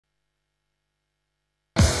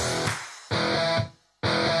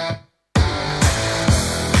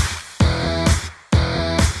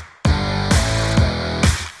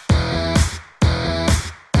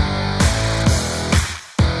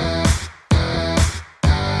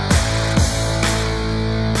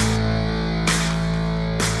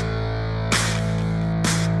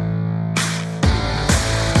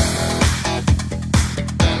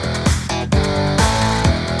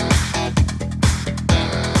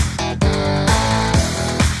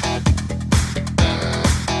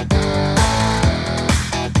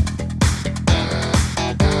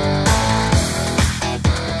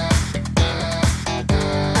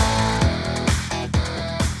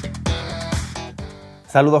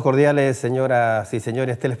Saludos cordiales, señoras y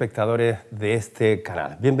señores telespectadores de este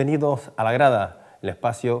canal. Bienvenidos a La Grada, el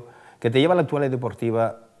espacio que te lleva a la actualidad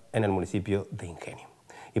deportiva en el municipio de Ingenio.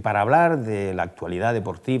 Y para hablar de la actualidad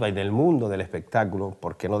deportiva y del mundo del espectáculo,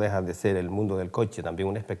 porque no deja de ser el mundo del coche también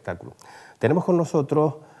un espectáculo, tenemos con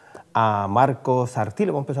nosotros a Marcos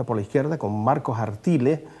Artiles. Vamos a empezar por la izquierda con Marcos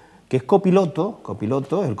Artiles, que es copiloto,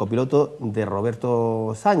 el copiloto de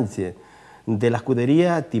Roberto Sánchez, de la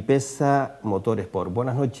escudería Tipesa Motorsport.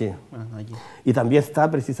 Buenas noches. Buenas noches. Y también está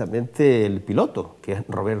precisamente el piloto, que es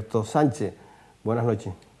Roberto Sánchez. Buenas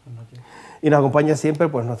noches. Buenas noches. Y nos acompaña siempre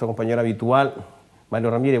pues nuestro compañero habitual, Mario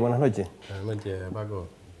Ramírez. Buenas noches. Buenas noches, Paco.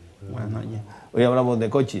 Buenas noches. Hoy hablamos de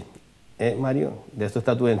coche. Mario, de esto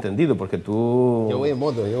está tú entendido, porque tú... Yo voy en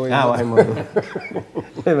moto, vas en moto.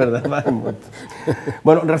 Es verdad, vas en moto.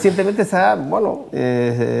 Bueno, recientemente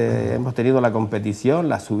hemos tenido la competición,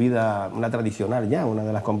 la subida, una tradicional ya, una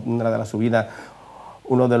de las subidas,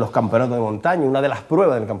 uno de los campeonatos de montaña, una de las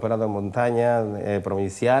pruebas del campeonato de montaña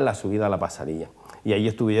provincial, la subida a la Pasadilla. Y ahí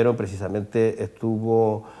estuvo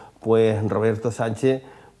pues Roberto Sánchez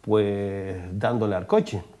pues dándole al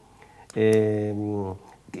coche.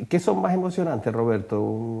 ¿Qué son más emocionantes,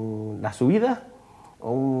 Roberto? ¿La subida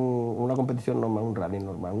o una competición normal, un rally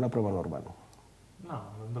normal, una prueba normal? No,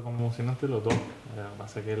 tanto como emocionante los dos. Lo que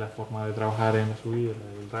pasa es que la forma de trabajar en la subida,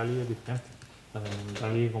 el rally es diferente. En el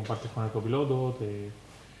rally compartes con el copiloto,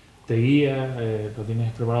 te guía, lo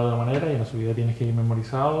tienes preparado de una manera, y en la subida tienes que ir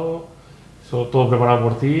memorizado, todo preparado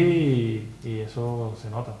por ti, y eso se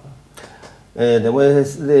nota, ¿no?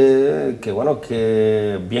 Después de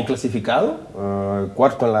que bien clasificado,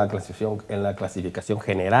 cuarto en la clasificación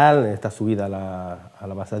general en esta subida a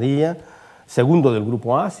la Pasadilla, segundo del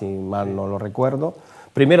grupo A, si mal no lo recuerdo,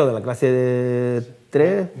 primero de la clase de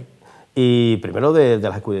 3 y primero de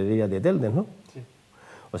las escuderías de Teldes, ¿no? Sí.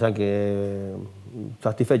 O sea que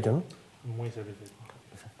satisfecho, ¿no? Muy satisfecho.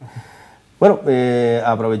 Bueno,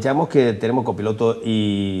 aprovechamos que tenemos copiloto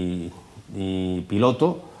y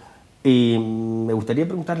piloto. Y me gustaría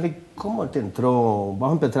preguntarle cómo te entró.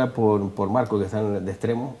 Vamos a empezar por Marco, que está de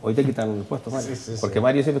extremo. Hoy te quitan el puesto, Mario. Sí. Porque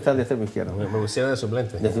Mario siempre está de extremo izquierdo. Me pusieron de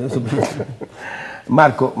suplente.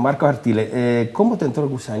 Marcos Artiles, ¿cómo te entró el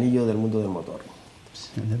gusanillo del mundo del motor?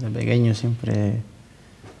 Desde pequeño siempre,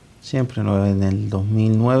 en el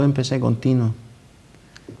 2009 empecé continuo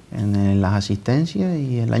en las asistencias,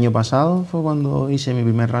 y el año pasado fue cuando hice mi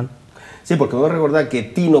primer rally. Sí, porque voy a recordar que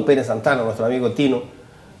Tino Pérez Santana, nuestro amigo Tino,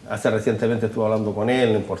 hace recientemente estuve hablando con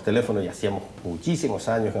él por teléfono, y hacíamos muchísimos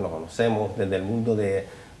años que nos conocemos desde el mundo de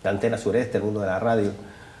Antena Sureste, el mundo de la radio.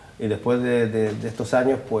 Y después de estos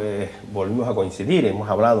años, pues volvimos a coincidir, hemos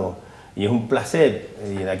hablado, y es un placer,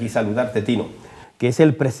 y de aquí saludarte, Tino, que es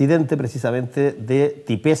el presidente precisamente de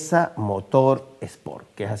Tipesa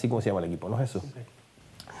Motorsport, que es así como se llama el equipo, ¿no es eso? Sí.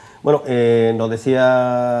 Bueno, nos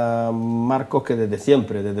decía Marcos que desde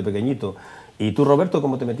siempre, desde pequeñito. ¿Y tú, Roberto,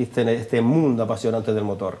 cómo te metiste en este mundo apasionante del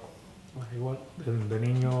motor? Pues igual, de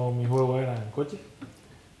niño mi juego era en coches.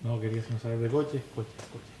 No quería sino saber de coches.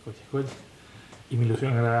 Y mi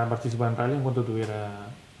ilusión era participar en rally en cuanto tuviera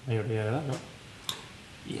mayoría de edad, ¿no?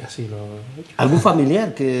 Y así lo he hecho. ¿Algún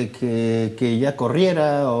familiar que ya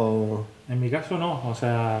corriera? O... En mi caso no, o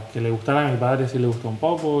sea, que le gustara, a mi padre sí le gustó un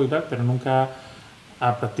poco y tal, pero nunca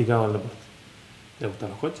ha practicado el deporte. Le gustan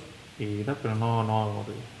los coches y tal, pero no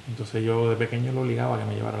motor. Entonces yo de pequeño lo obligaba a que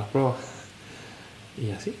me llevara a las pruebas. Y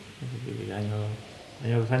así,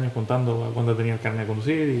 años contando cuando tenía el carnet de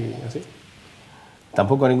conducir y así.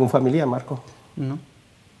 ¿Tampoco ningún familiar, Marco? No,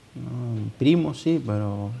 primos sí,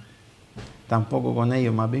 pero tampoco con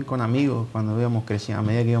ellos, más bien con amigos cuando íbamos creciendo, a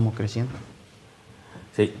medida que íbamos creciendo.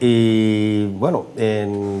 Sí, y bueno,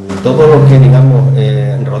 en todo lo que digamos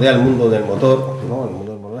rodea el mundo del motor, ¿no? El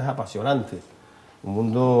mundo del motor es apasionante.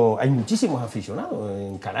 Hay muchísimos aficionados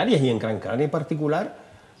en Canarias y en Gran Canaria en particular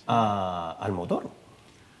al motor.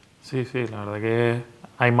 Sí, la verdad que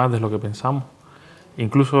hay más de lo que pensamos.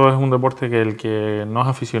 Incluso es un deporte que el que no es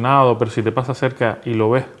aficionado, pero si te pasa cerca y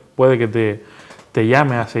lo ves, puede que te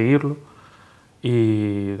llame a seguirlo.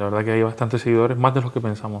 Y la verdad que hay bastantes seguidores, más de los que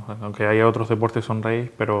pensamos. Aunque haya otros deportes son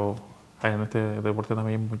reyes, pero hay en este deporte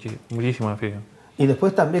también muchísima afición. Y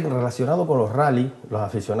después también relacionado con los rallies, los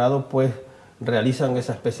aficionados pues realizan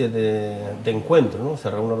esa especie de encuentro, ¿no?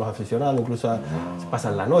 Se reúnen los aficionados, incluso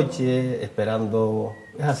pasan la noche esperando.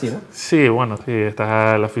 Es así, ¿no? Sí, bueno, sí,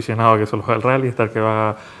 está el aficionado que solo va al rally, está el que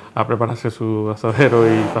va a prepararse su asadero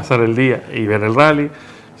y pasar el día y ver el rally.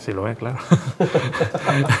 Sí lo ve, claro.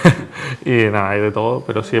 Y nada, hay de todo,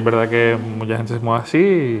 pero sí es verdad que mucha gente se mueve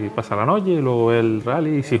así y pasa la noche y luego ve el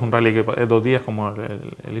rally. Y si es un rally que es 2 días, como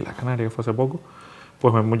el Islas Canarias que fue hace poco,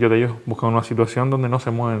 pues muchos de ellos buscan una situación donde no se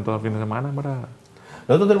mueven todo el fin de semana para...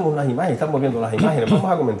 Nosotros tenemos unas imágenes, estamos viendo las imágenes,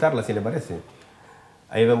 vamos a comentarlas si le parece.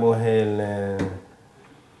 Ahí vemos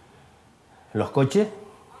los coches,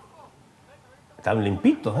 están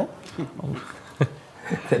limpitos, ¿eh?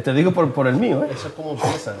 te digo por el mío, ¿eh? Eso es como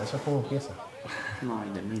pieza, eso es como pieza. No,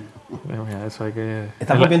 el de mí. Mira, eso hay que...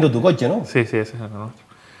 Estamos viendo tu coche, ¿no? Sí, ese es el nuestro.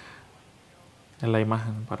 Es la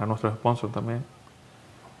imagen para nuestros sponsors también.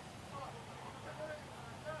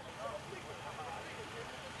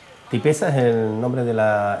 Tipesa es el nombre de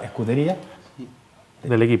la escudería.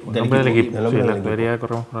 Del equipo, Del el nombre del equipo, equipo. el nombre Sí, del la equipo. escudería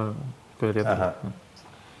corremos por la escudería Ajá.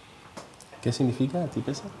 ¿Qué significa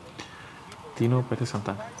tipesa? Tino Pérez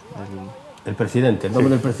Santana, El presidente, el nombre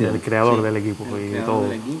del el presidente. creador del equipo y de Creador todo.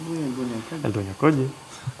 del equipo y el dueño del coche. El dueño del coche.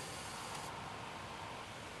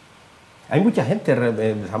 Hay mucha gente,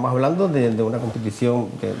 estamos hablando de una competición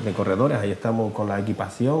de corredores, ahí estamos con la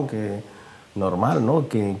equipación que normal, ¿no?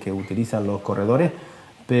 que utilizan los corredores,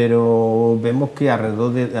 pero vemos que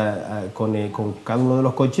alrededor con cada uno de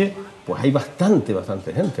los coches, pues hay bastante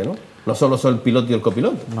gente, ¿no? No solo son el piloto y el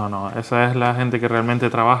copiloto. No, esa es la gente que realmente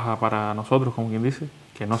trabaja para nosotros, como quien dice,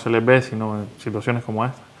 que no se les ve sino en situaciones como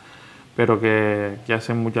esta, pero que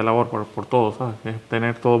hacen mucha labor por todo, ¿sabes? Es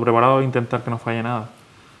tener todo preparado e intentar que no falle nada.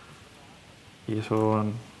 Y eso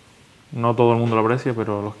no todo el mundo lo aprecia,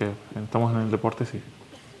 pero los que estamos en el deporte sí.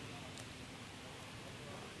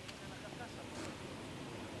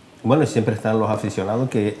 Bueno, y siempre están los aficionados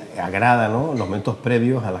que agrada, ¿no? Los momentos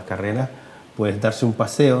previos a las carreras, pues darse un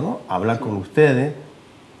paseo, ¿no? Hablar con ustedes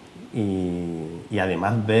y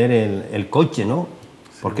además ver el coche, ¿no?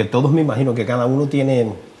 Porque todos me imagino que cada uno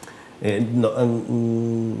tiene...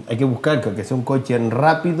 hay que buscar que sea un coche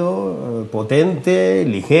rápido, potente,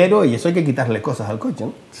 ligero, y eso hay que quitarle cosas al coche,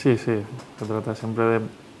 ¿no? Sí, se trata siempre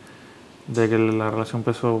de que la relación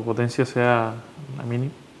peso-potencia sea la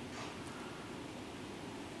mínima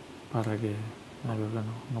para que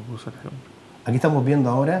no puedo ser ese hombre. Aquí estamos viendo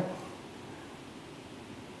ahora,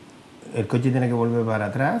 el coche tiene que volver para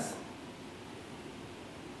atrás.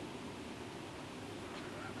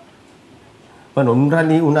 Bueno, un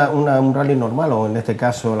rally normal, o en este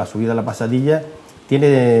caso la subida a la Pasadilla,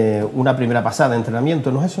 tiene una primera pasada de entrenamiento,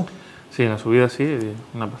 ¿no es eso? Sí, en la subida sí,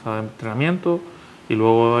 una pasada de entrenamiento y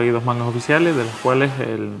luego hay 2 mangas oficiales de las cuales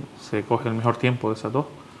se coge el mejor tiempo de esas 2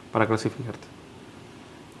 para clasificarte.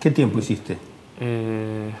 ¿Qué tiempo hiciste?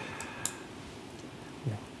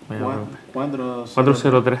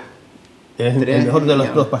 4:03. Es el mejor de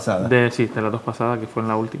las 2 pasadas. Sí, de las 2 pasadas, que fue en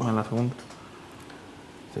la última, en la segunda.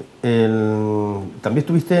 Sí. También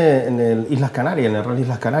estuviste en el Islas Canarias, en el Rally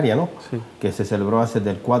Islas Canarias, ¿no? Sí. Que se celebró hace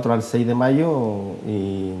del 4 al 6 de mayo.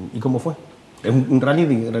 ¿Y cómo fue? Es un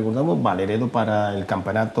rally, recordamos, valeroso para el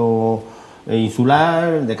campeonato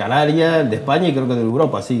insular de Canarias, de España y creo que de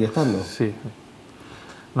Europa sigue estando. Sí.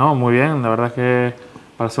 No, muy bien. La verdad es que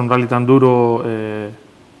para ser un rally tan duro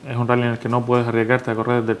es un rally en el que no puedes arriesgarte a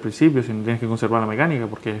correr desde el principio, sino tienes que conservar la mecánica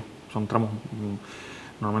porque son tramos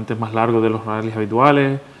normalmente es más largo de los rallies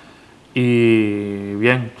habituales. Y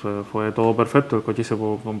bien, fue todo perfecto, el coche se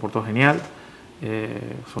comportó genial,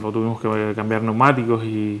 solo tuvimos que cambiar neumáticos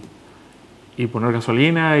y poner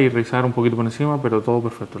gasolina y revisar un poquito por encima, pero todo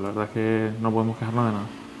perfecto, la verdad es que no podemos quejarnos de nada.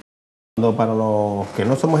 Para los que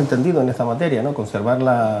no somos entendidos en esta materia, ¿no? Conservar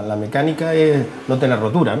la mecánica es no tener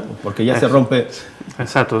rotura, ¿no? Porque ya se rompe.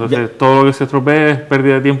 Exacto, entonces todo lo que se estropee es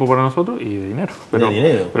pérdida de tiempo para nosotros y de dinero.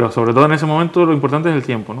 Pero sobre todo en ese momento lo importante es el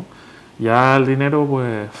tiempo, ¿no? Ya el dinero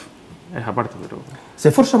pues es aparte, pero...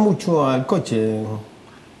 Se forza mucho al coche,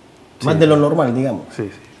 más de lo normal, digamos.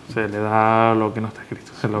 Sí, se le da lo que no está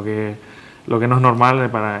escrito, lo que no es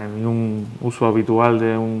normal para un uso habitual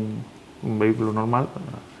de un vehículo normal.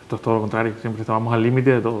 Esto es todo lo contrario, siempre estábamos al límite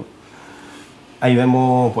de todo. Ahí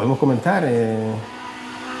podemos comentar,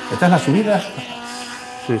 esta es la subida.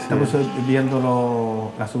 Sí. Estamos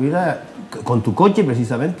viendo la subida con tu coche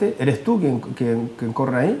precisamente. ¿Eres tú quien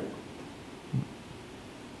corre ahí?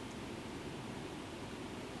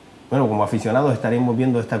 Bueno, como aficionados estaremos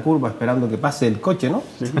viendo esta curva esperando que pase el coche, ¿no?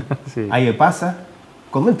 Sí. Ahí pasa.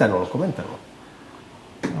 Coméntanos. Bueno.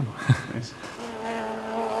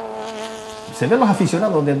 ¿Se ven los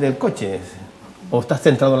aficionados desde el coche? ¿O estás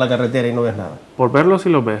centrado en la carretera y no ves nada? Por verlo sí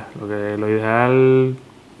los ves. Lo ideal,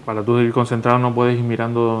 para tú ir concentrado no puedes ir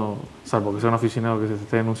mirando, salvo que sea un aficionado que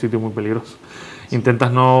esté en un sitio muy peligroso.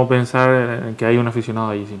 Intentas no pensar en que hay un aficionado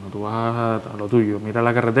allí, sino tú vas a lo tuyo. Mira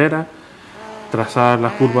la carretera, trazar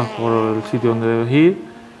las curvas por el sitio donde debes ir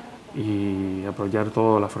y aprovechar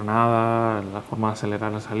todo, la frenada, la forma de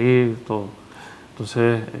acelerar al salir, todo.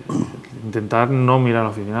 Entonces, intentar no mirar a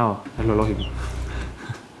los aficionados, es lo lógico.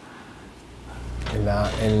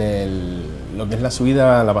 Lo que es la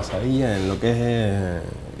subida a la Pasadilla, en lo que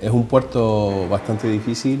es un puerto bastante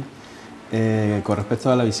difícil con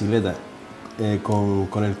respecto a la bicicleta.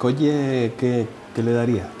 Con el coche, ¿qué le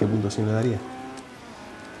daría? ¿Qué puntuación le daría?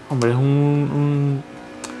 Hombre, es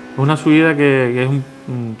una subida que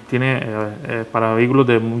tiene para vehículos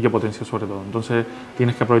de mucha potencia sobre todo. Entonces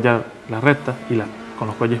tienes que aprovechar las rectas y con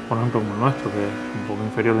los coches, por ejemplo, como el nuestro, que es un poco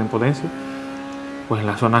inferior en potencia, pues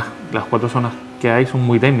las 4 zonas que hay son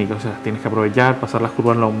muy técnicas. O sea, tienes que aprovechar, pasar las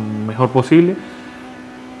curvas lo mejor posible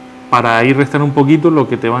para ir restando un poquito lo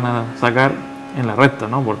que te van a sacar en la recta,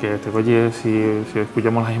 ¿no? Porque este coche, si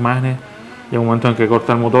escuchamos las imágenes, llega un momento en que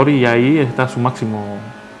corta el motor y ahí está su máximo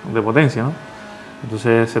de potencia, ¿no?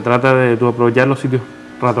 Entonces se trata de tú aprovechar los sitios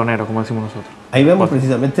ratoneros, como decimos nosotros. Ahí vemos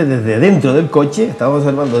precisamente desde dentro del coche, estamos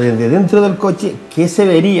observando desde dentro del coche qué se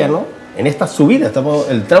vería, ¿no? En esta subida,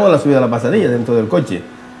 el tramo de la subida de la Pasadilla dentro del coche.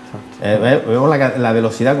 Vemos la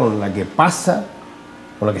velocidad con la que pasa,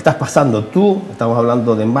 con la que estás pasando tú. Estamos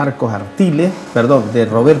hablando de Marcos Artiles, perdón, de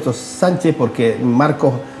Roberto Sánchez, porque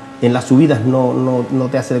Marcos en las subidas no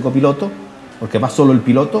te hace de copiloto, porque va solo el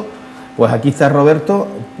piloto. Pues aquí está Roberto,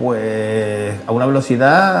 pues a una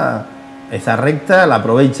velocidad, esa recta la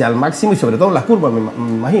aprovecha al máximo y sobre todo en las curvas, me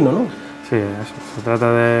imagino, ¿no? Sí, eso, se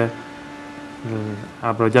trata de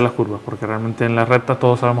aprovechar las curvas, porque realmente en las rectas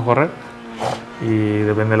todos sabemos correr y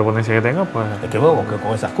depende de la potencia que tenga, pues... Es que vamos, que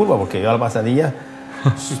con esas curvas, porque yo a la Pasadilla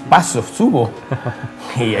paso, subo,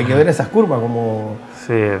 y hay que ver esas curvas como...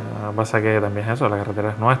 Sí, lo que pasa es que también es eso, la carretera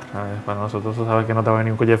es nuestra, para nosotros tú sabes que no te va a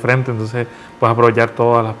venir un coche de frente, entonces puedes aprovechar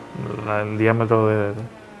todo el diámetro de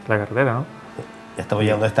la carretera, ¿no? Ya estamos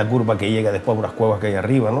llegando a esta curva que llega después a unas cuevas que hay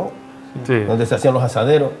arriba, ¿no? Sí. Donde se hacían los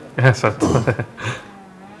asaderos. Exacto.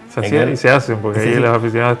 Se hacían y se hacen, porque ahí los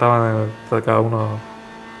aficionados estaban cada uno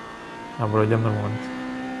aprovechando el momento.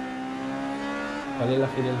 ¿Cuál es la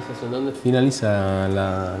finalización? ¿Dónde finaliza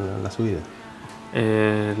la subida?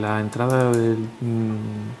 La entrada del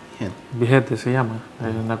Vigete se llama,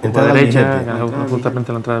 en la curva Entrada derecha, Vigete. que es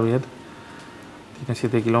justamente la entrada de Vigete. Tiene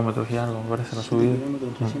 7 kilómetros y algo, me parece, la subida. 7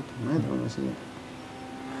 kilómetros, 300 metros, así.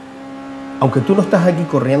 Aunque tú no estás aquí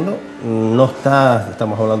corriendo,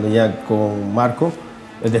 estamos hablando ya con Marco,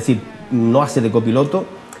 es decir, no hace de copiloto.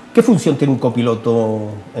 ¿Qué función tiene un copiloto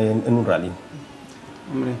en un rally?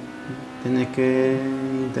 Hombre, tienes que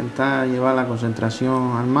intentar llevar la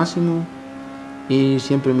concentración al máximo y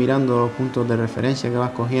siempre mirando los puntos de referencia que vas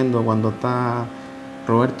cogiendo cuando está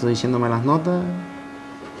Roberto diciéndome las notas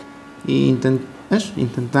y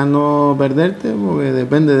intentar no perderte, porque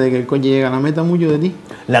depende de que el coche llegue a la meta mucho de ti.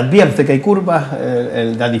 ¿Le advierte que hay curvas,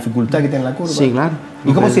 la dificultad que tiene la curva? Sí, claro.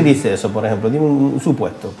 ¿Y cómo se dice eso, por ejemplo? Dime un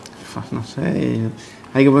supuesto. No sé,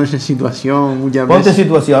 hay que ponerse en situación muchas Ponte en veces.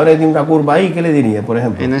 situación, ahora tiene una curva ahí, ¿qué le diría, por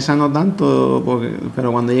ejemplo? En esa no tanto,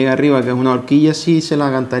 pero cuando llega arriba, que es una horquilla, sí se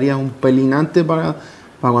la cantaría un pelín antes para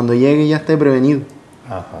cuando llegue ya esté prevenido.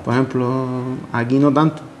 Ajá. Por ejemplo, aquí no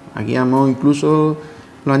tanto. Aquí a lo mejor incluso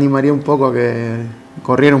lo animaría un poco a que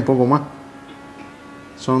corriera un poco más.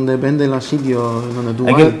 Depende de los sitios donde tú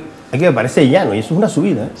vayas. Aquí me parece llano y eso es una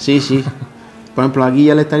subida, ¿eh? Sí, sí. Por ejemplo, aquí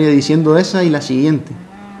ya le estaría diciendo esa y la siguiente.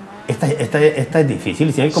 Esta es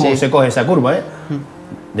difícil, si ves cómo Sí. se coge esa curva, ¿eh?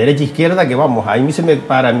 Derecha, izquierda, que vamos, ahí se me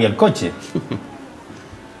para a mí el coche.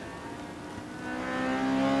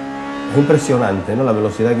 Es impresionante, ¿no? La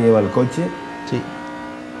velocidad que lleva el coche. Sí.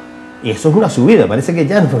 Y eso es una subida, parece que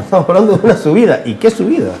ya no estamos hablando de una subida. ¿Y qué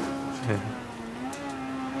subida? Sí.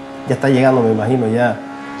 Ya está llegando, me imagino, ya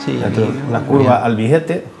Sí, dentro de aquí, una curva al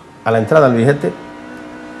Vigete, a la entrada al Vigete.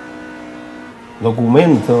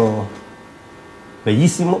 Documento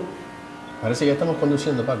bellísimo. Parece que estamos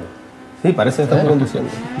conduciendo, Paco. Sí, parece que estamos conduciendo.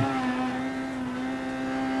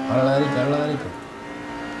 Ahora la derecha, ahora la derecha.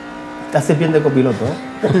 Te hace bien de copiloto, ¿eh?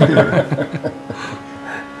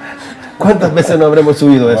 ¿Cuántas veces no habremos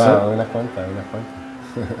subido eso? Wow, unas cuantas.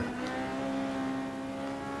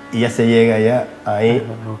 Y ya se llega ya ahí.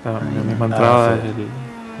 La misma entrada sí.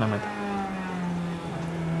 es la meta.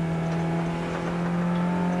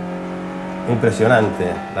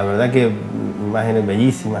 Impresionante. La verdad que imágenes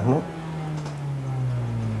bellísimas, ¿no?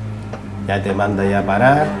 Ya te manda ya a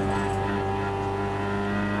parar.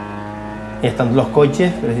 Y están los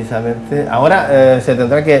coches, precisamente. Ahora se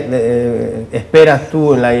tendrá que... esperas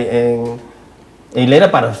tú en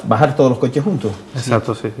hilera para bajar todos los coches juntos.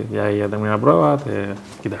 Exacto, sí. Ya termina la prueba, te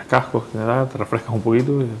quitas cascos, te refrescas un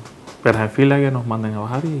poquito, y esperas en fila que nos manden a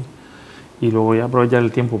bajar y luego ya aprovechar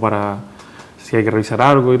el tiempo para si hay que revisar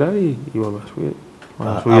algo y tal y volver a subir.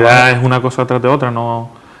 Bueno, la subida es una cosa tras de otra, no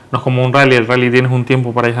no es como un rally, el rally tienes un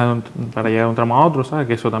tiempo para llegar de un tramo a otro, ¿sabes?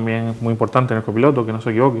 Que eso también es muy importante en el copiloto, que no se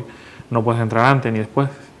equivoque, no puedes entrar antes ni después,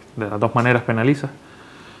 de las dos maneras penalizas,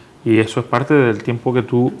 y eso es parte del tiempo que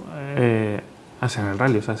tú haces en el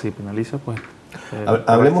rally, o sea, si penalizas, pues...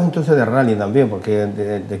 Hablemos entonces de rally también,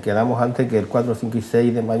 porque quedamos antes que el 4, 5 y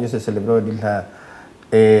 6 de mayo se celebró en Islas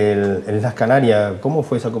Canarias. ¿Cómo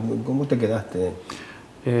fue eso? ¿Cómo te quedaste?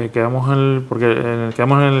 Quedamos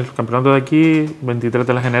en el campeonato de aquí, 23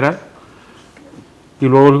 de la general, y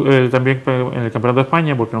luego también en el campeonato de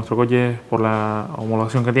España, porque nuestro coche, por la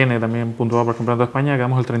homologación que tiene, también puntuado para el campeonato de España,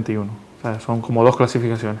 quedamos el 31. O sea, son como dos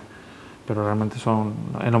clasificaciones, pero realmente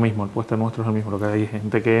es lo mismo, el puesto nuestro es el mismo, lo que hay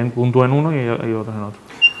gente que puntúa en uno y otros en otro.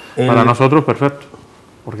 Para nosotros, perfecto,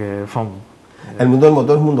 porque son... El mundo del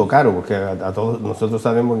motor es un mundo caro, porque a todos nosotros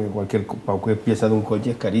sabemos que cualquier pieza de un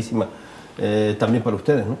coche es carísima. También para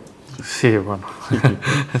ustedes, ¿no? Sí, bueno,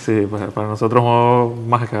 sí, para nosotros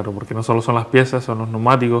más caro, porque no solo son las piezas, son los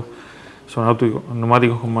neumáticos, son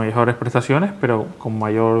neumáticos con mejores prestaciones, pero con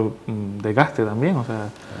mayor desgaste también. O sea,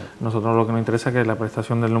 nosotros lo que nos interesa es que la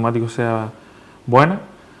prestación del neumático sea buena,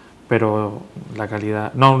 pero la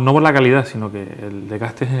calidad, no por la calidad, sino que el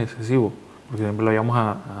desgaste es excesivo, porque siempre lo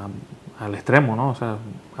llevamos al extremo, ¿no? O sea,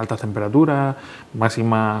 altas temperaturas,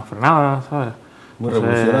 máximas frenadas, ¿sabes? Muy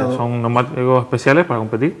revolucionado. Son neumáticos especiales para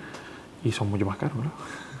competir y son mucho más caros, ¿no?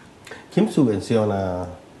 ¿Quién subvenciona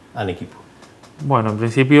al equipo? Bueno, en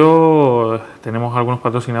principio tenemos algunos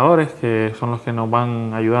patrocinadores que son los que nos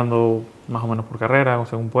van ayudando más o menos por carrera o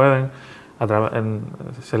según pueden.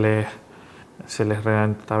 Se les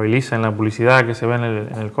rentabiliza en la publicidad que se ve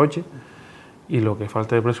en el coche, y lo que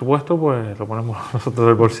falte de presupuesto pues lo ponemos nosotros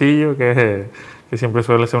del bolsillo, que siempre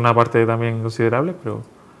suele ser una parte también considerable, pero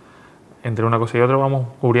entre una cosa y otra vamos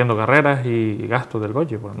cubriendo carreras y gastos del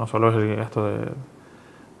coche, pues no solo es el gasto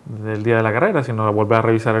del día de la carrera, sino volver a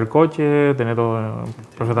revisar el coche, tener todo en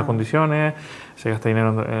perfectas condiciones, se gasta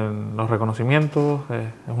dinero en los reconocimientos,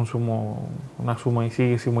 es una suma y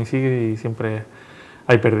sigue y siempre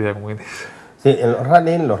hay pérdida, como quien dice. Sí, en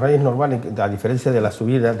los rallies normales, a diferencia de las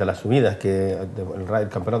subidas, que el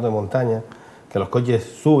campeonato de montaña, que los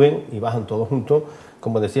coches suben y bajan todos juntos,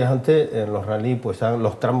 como decías antes, en los rallies, pues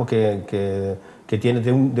los tramos que tienes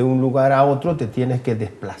de un lugar a otro, te tienes que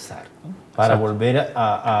desplazar para Exacto. volver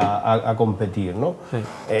a competir, ¿no? Sí.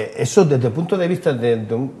 Eso desde el punto de vista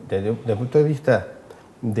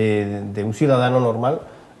de un ciudadano normal,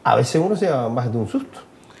 a veces uno se da más de un susto.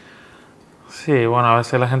 Sí, bueno, a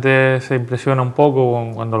veces la gente se impresiona un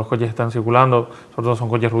poco cuando los coches están circulando, sobre todo son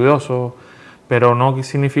coches ruidosos, pero no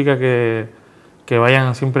significa que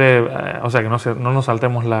vayan siempre, o sea, que no nos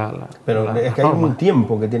saltemos Pero es que hay un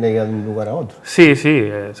tiempo que tiene que ir de un lugar a otro. Sí,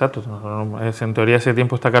 exacto. En teoría ese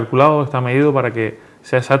tiempo está calculado, está medido para que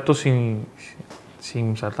sea exacto sin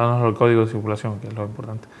saltarnos el código de circulación, que es lo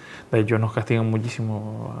importante. De hecho, nos castigan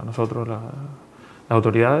muchísimo a nosotros las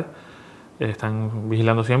autoridades. Están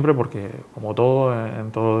vigilando siempre porque, como todo,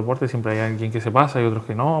 en todo deporte, siempre hay alguien que se pasa y otros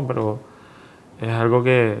que no, pero es algo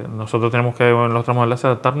que nosotros tenemos que, en los tramos de enlace,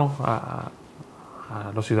 adaptarnos a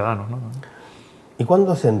los ciudadanos, ¿no? ¿Y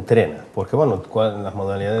cuándo se entrena? Porque, bueno, en las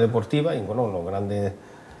modalidades deportivas, y bueno,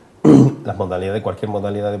 las modalidades, cualquier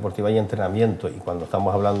modalidad deportiva hay entrenamiento, y cuando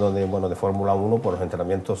estamos hablando de Fórmula 1, pues los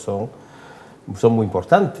entrenamientos son muy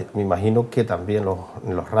importantes. Me imagino que también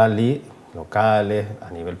los rallies locales, a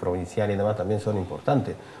nivel provincial y demás, también son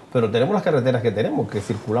importantes. Pero tenemos las carreteras que tenemos, que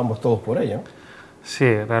circulamos todos por ellas. Sí,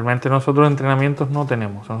 realmente nosotros entrenamientos no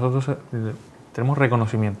tenemos, nosotros tenemos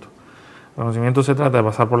reconocimiento. Reconocimiento se trata de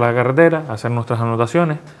pasar por la carretera, hacer nuestras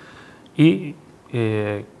anotaciones y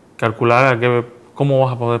calcular cómo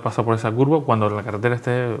vas a poder pasar por esa curva cuando la carretera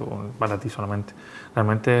esté para ti solamente.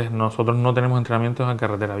 Realmente nosotros no tenemos entrenamientos en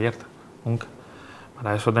carretera abierta, nunca.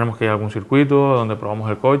 Para eso tenemos que ir a algún circuito donde probamos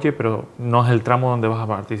el coche, pero no es el tramo donde vas a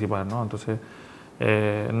participar, ¿no? Entonces,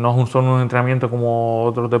 no es solo un entrenamiento como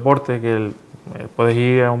otros deportes, que puedes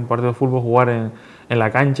ir a un partido de fútbol, jugar en la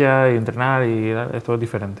cancha y entrenar, y esto es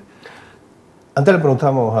diferente. Antes le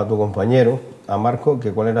preguntábamos a tu compañero, a Marco,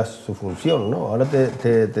 que cuál era su función, ¿no? Ahora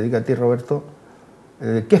te digo a ti, Roberto,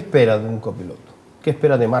 ¿qué espera de un copiloto? ¿Qué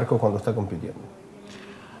espera de Marco cuando está compitiendo?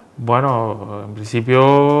 Bueno, en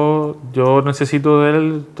principio yo necesito de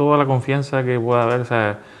él toda la confianza que pueda haber, o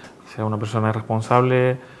sea una persona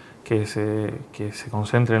responsable, que se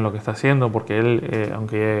concentre en lo que está haciendo, porque él,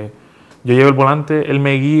 aunque yo lleve el volante, él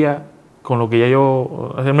me guía con lo que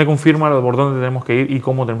él me confirma por dónde tenemos que ir y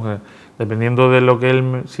cómo tenemos que ir. Dependiendo de lo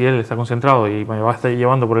que si él está concentrado y me va a estar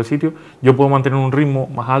llevando por el sitio, yo puedo mantener un ritmo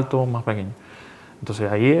más alto o más pequeño.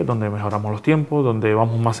 Entonces ahí es donde mejoramos los tiempos, donde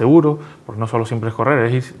vamos más seguros, porque no solo siempre es correr,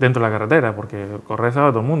 es ir dentro de la carretera, porque correr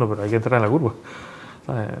sabe todo el mundo, pero hay que entrar en la curva,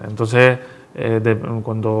 ¿sabes? Entonces,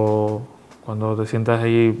 cuando te sientas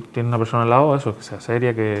ahí, tienes una persona al lado, eso, que sea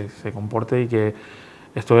seria, que se comporte y que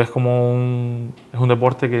esto es como es un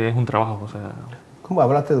deporte que es un trabajo. O sea,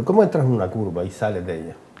 ¿Cómo entras en una curva y sales de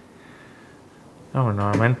ella? no,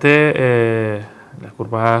 normalmente las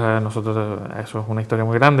curvas, nosotros, eso es una historia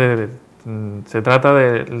muy grande. Se trata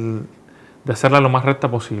de hacerla lo más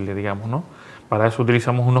recta posible, digamos, ¿no? Para eso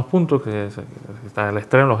utilizamos unos puntos, que está el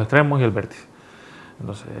extremo, los extremos y el vértice.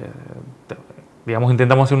 Entonces, digamos,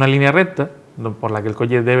 intentamos hacer una línea recta por la que el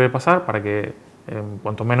coche debe pasar para que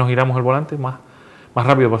cuanto menos giramos el volante, más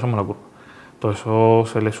rápido pasamos la curva. Todo eso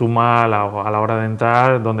se le suma a la hora de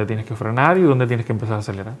entrar, dónde tienes que frenar y dónde tienes que empezar a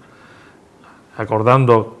acelerar.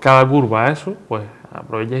 Acordando cada curva a eso, pues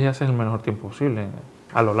aprovechas y haces el menor tiempo posible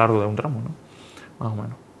a lo largo de un tramo, ¿no? Más o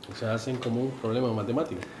menos. O sea, hacen como un problema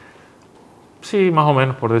matemático. Sí, más o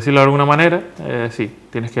menos, por decirlo de alguna manera, sí.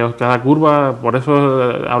 Tienes que cada curva, por eso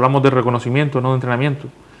hablamos de reconocimiento, no de entrenamiento.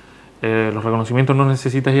 Los reconocimientos no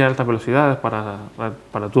necesitas ir a altas velocidades para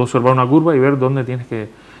tú observar una curva y ver dónde tienes que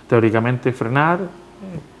teóricamente frenar,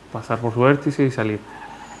 pasar por su vértice y salir.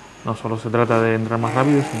 No solo se trata de entrar más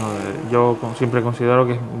rápido, sino yo siempre considero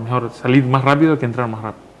que es mejor salir más rápido que entrar más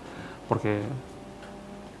rápido, porque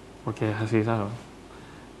es así, ¿sabes?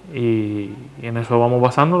 Y en eso vamos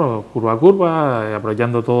basándolo curva a curva,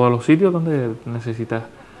 aprovechando todos los sitios donde necesitas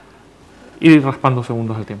ir raspando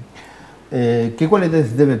segundos al tiempo. ¿Qué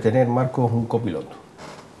cualidades debe tener, Marcos, un copiloto?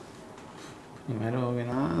 Primero que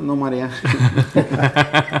nada, no marear.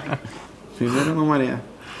 Primero no marear.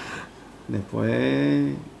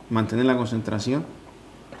 Después mantener la concentración.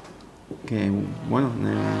 Que bueno,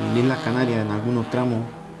 en Islas Canarias en algunos tramos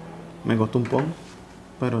me costó un poco,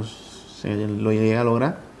 pero lo llegué a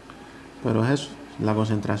lograr. Pero es eso, la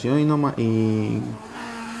concentración y no marear.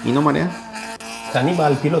 ¿Te anima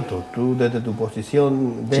al piloto? ¿Tú desde tu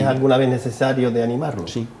posición ves alguna vez necesario de animarlo?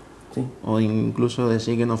 Sí. Sí. O incluso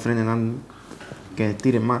decir que no frenen, que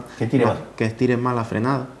estiren más. Que estiren más la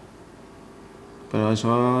frenada. Pero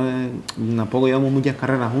eso, tampoco llevamos muchas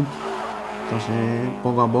carreras juntos. Entonces,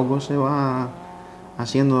 poco a poco se va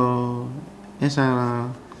haciendo esa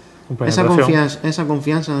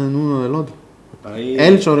confianza en uno del otro.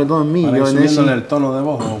 Él sobre todo en mí. Para yo ir en subiéndole el tono de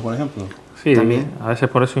voz, por ejemplo. Sí, también. A veces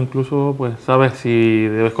por eso incluso pues sabes si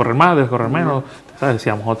debes correr más, debes correr menos, sabes si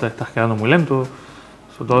a lo mejor te estás quedando muy lento.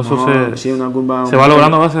 Todo eso se va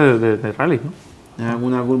logrando a base de rally, ¿no? En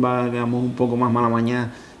alguna curva que vamos un poco más mala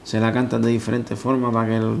mañana, se la cantan de diferentes formas para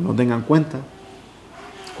que lo tengan en cuenta.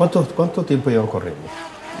 ¿Cuánto tiempo llevan corriendo?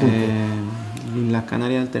 En las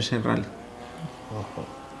Canarias, el tercer rally.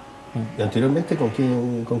 ¿Y anteriormente con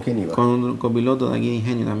quién iba? Con copiloto de aquí de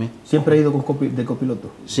Ingenio también. ¿Siempre ha ido de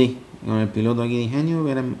copiloto? Sí, con el piloto aquí de Ingenio,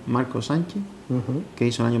 que era Marco Sánchez, que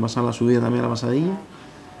hizo el año pasado la subida también a la Pasadilla.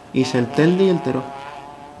 Hice el Teldi y el Teró.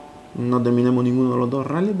 No terminamos ninguno de los dos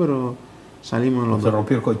rallies, pero salimos en los dos. Se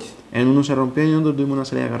rompió el coche. En uno se rompió y en otro tuvimos una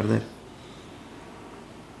salida de carretera.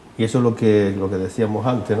 Y eso es lo que decíamos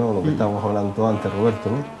antes, ¿no? Lo que estábamos hablando antes, Roberto,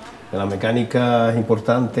 ¿no? Que la mecánica es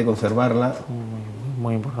importante, conservarla.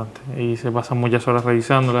 Muy importante. Y se pasan muchas horas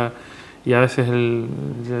revisándola y a veces el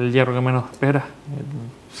hierro que menos esperas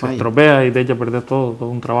se estropea y te echa a perder todo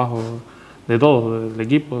un trabajo de todo, del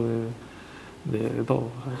equipo, de todo,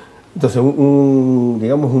 ¿sabes? Entonces, un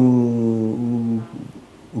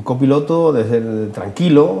copiloto debe ser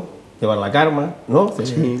tranquilo, llevar la calma, ¿no?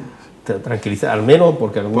 Sí. Tranquilizar, al menos,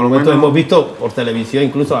 porque en algún momento hemos visto por televisión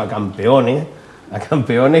incluso a campeones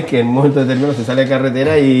que en un momento determinado se sale a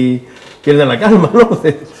carretera y pierden la calma, ¿no?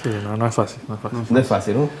 Sí, no es fácil. No es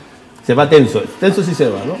fácil, ¿no? Se va tenso sí se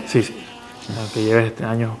va, ¿no? Sí. Aunque lleves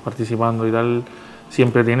años participando y tal,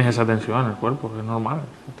 siempre tienes esa tensión en el cuerpo, es normal.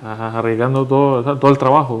 Estás arriesgando todo el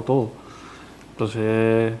trabajo, todo.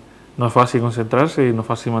 Entonces, no es fácil concentrarse y no es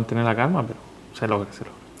fácil mantener la calma, pero se logra.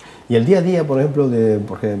 Y el día a día, por ejemplo,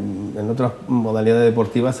 porque en otras modalidades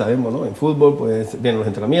deportivas sabemos, ¿no? En fútbol, pues vienen los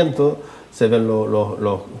entrenamientos, se ven los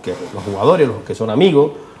jugadores, los que son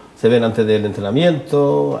amigos, se ven antes del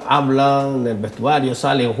entrenamiento, hablan en el vestuario,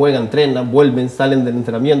 salen, juegan, entrenan, vuelven, salen del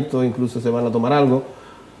entrenamiento, incluso se van a tomar algo.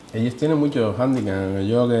 Ellos tienen muchos handicaps,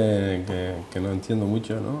 yo que no entiendo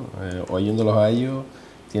mucho, ¿no? Oyéndolos a ellos,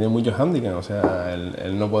 tienen muchos handicaps, o sea,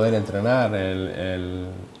 el no poder entrenar, el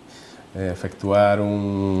efectuar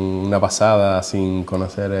una pasada sin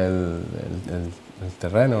conocer el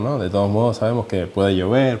terreno, ¿no? De todos modos sabemos que puede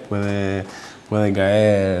llover, puede puede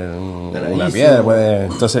caer una Clarísimo. piedra,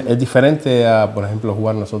 entonces es diferente a, por ejemplo,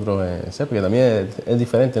 jugar nosotros en césped, que también es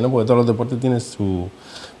diferente, ¿no? Porque todos los deportes tienen su...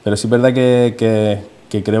 Pero sí es verdad que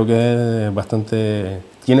creo que es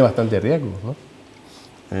tiene bastante riesgo, ¿no?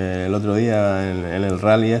 El otro día en el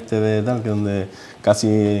rally este de tal, que donde casi,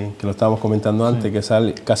 que lo estábamos comentando antes, que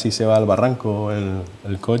casi se va al barranco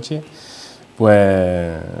el coche,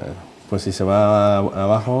 pues si se va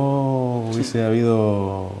abajo hubiese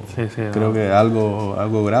habido, creo que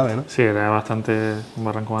algo grave, ¿no? Sí, era un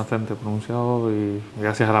barranco bastante pronunciado y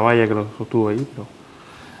gracias a la valla que lo sostuvo ahí, pero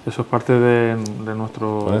eso es parte de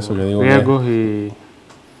nuestros riesgos y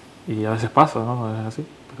a veces pasa, ¿no? Es así.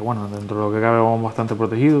 Pero bueno, dentro de lo que cabe vamos bastante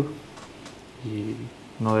protegidos y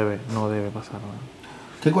no debe pasar nada.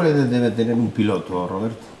 ¿Qué cualidades debe tener un piloto,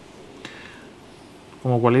 Roberto?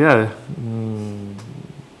 Como cualidades,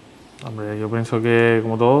 hombre, yo pienso que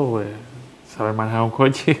como todo, pues, saber manejar un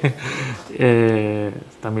coche,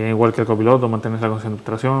 también igual que el copiloto, mantener la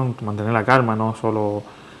concentración, mantener la calma, no solo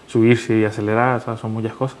subirse y acelerar, o sea, son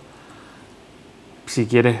muchas cosas. Si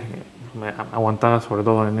quieres aguantar, sobre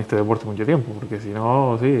todo en este deporte, mucho tiempo, porque si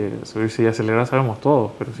no, sí, subirse y acelerar sabemos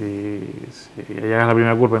todos, pero si llegas a la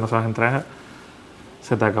primera curva y no sabes entrar,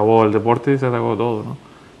 se te acabó el deporte y se te acabó todo, ¿no?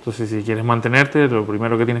 Entonces, si quieres mantenerte, lo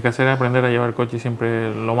primero que tienes que hacer es aprender a llevar el coche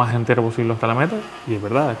siempre lo más entero posible hasta la meta, y es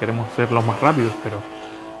verdad, queremos ser los más rápidos, pero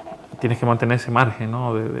tienes que mantener ese margen,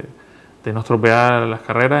 ¿no? de no estropear las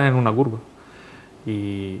carreras en una curva.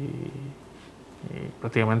 Y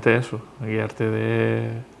prácticamente eso, guiarte de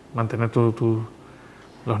mantener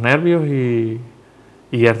los nervios y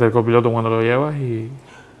guiarte del copiloto cuando lo llevas.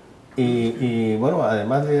 Y bueno,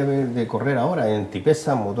 además de correr ahora en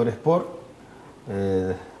Tipesa Motorsport,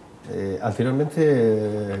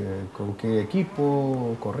 anteriormente, ¿con qué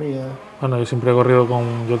equipo corría? Bueno, yo siempre he corrido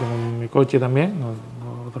yo tengo mi coche también,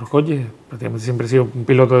 otros coches, prácticamente siempre he sido un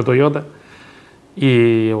piloto de Toyota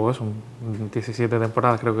y llevo eso, 17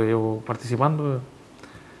 temporadas creo que llevo participando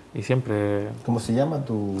y siempre... ¿Cómo se llama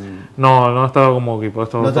tu...? No he estado como equipo, he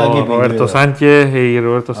estado No estaba con equipo Roberto individual. Sánchez y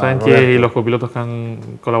Roberto Sánchez Roberto. y los copilotos que han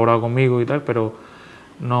colaborado conmigo y tal, pero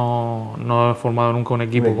no he formado nunca un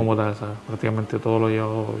equipo como tal, ¿sabes? Prácticamente todo lo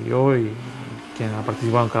llevo yo y quien ha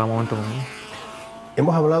participado en cada momento conmigo.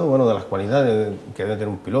 Hemos hablado, bueno, de las cualidades que debe tener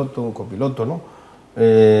un piloto, un copiloto, ¿no?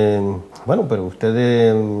 Bueno, pero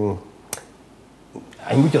ustedes...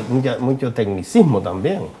 hay mucho tecnicismo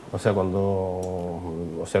también. O sea,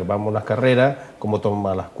 cuando observamos las carreras, cómo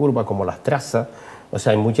toma las curvas, cómo las traza. O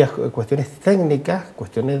sea, hay muchas cuestiones técnicas,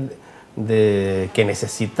 cuestiones que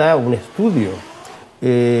necesita un estudio.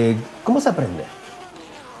 ¿Cómo se aprende?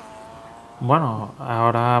 Bueno,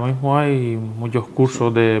 ahora mismo hay muchos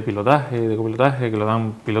cursos de pilotaje, de copilotaje, que lo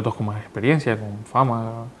dan pilotos con más experiencia, con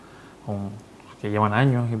fama, que llevan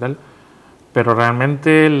años y tal. Pero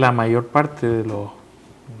realmente la mayor parte de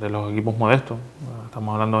los equipos modestos,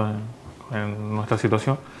 estamos hablando en nuestra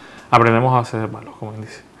situación, aprendemos a hacer palos, como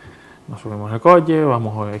dice. Nos subimos en el coche,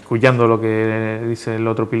 vamos escuchando lo que dice el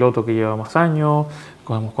otro piloto que lleva más años,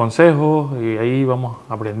 cogemos consejos y ahí vamos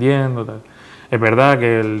aprendiendo. Tal. Es verdad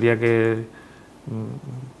que el día que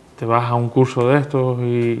te vas a un curso de estos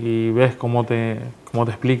y ves cómo te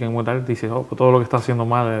explican, cómo tal, dices, oh, pues todo lo que estás haciendo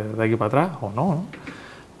mal de aquí para atrás, o no, ¿no?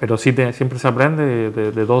 Pero sí siempre se aprende,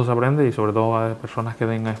 de todo se aprende y sobre todo de personas que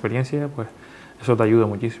tengan experiencia, pues eso te ayuda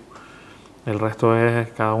muchísimo. El resto es,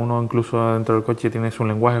 cada uno incluso dentro del coche tiene su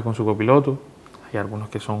lenguaje con su copiloto, hay algunos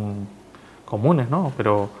que son comunes, ¿no?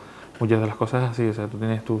 Pero muchas de las cosas es así, o sea, tú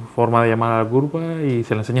tienes tu forma de llamar a la curva y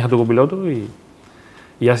se la enseñas a tu copiloto y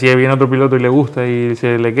así viene otro piloto y le gusta y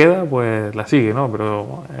se le queda, pues la sigue, ¿no?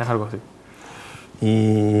 Pero es algo así.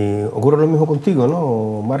 Y ocurre lo mismo contigo,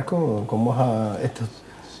 ¿no, Marco? ¿Cómo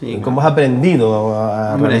Sí, has aprendido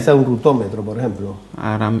a realizar un rutómetro, por ejemplo?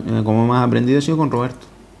 Ahora, como más aprendido ha sido con Roberto.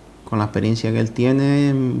 Con la experiencia que él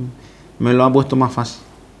tiene, me lo ha puesto más fácil.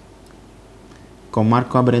 Con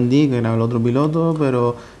Marco aprendí, que era el otro piloto,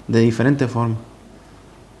 pero de diferentes formas.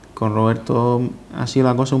 Con Roberto ha sido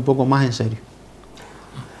la cosa un poco más en serio.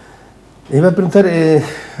 Iba a preguntar,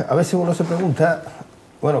 a veces uno se pregunta,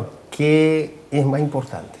 bueno, ¿qué es más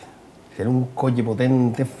importante? ¿Tener un coche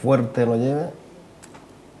potente, fuerte, lo lleve?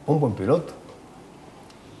 ¿O un buen piloto?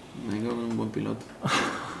 Me quedo con un buen piloto.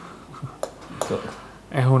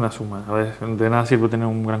 Es una suma. A ver, de nada sirve tener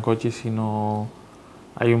un gran coche si no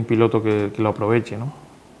hay un piloto que lo aproveche, ¿no?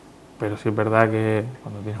 Pero sí es verdad que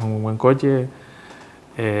cuando tienes un buen coche,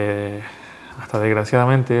 hasta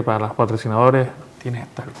desgraciadamente para los patrocinadores, tienes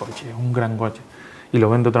tal coche, es un gran coche, y lo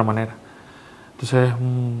ven de otra manera. Entonces,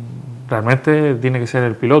 realmente tiene que ser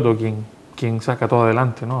el piloto quien saca todo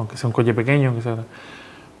adelante, ¿no? Que sea un coche pequeño, que sea...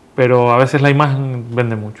 pero a veces la imagen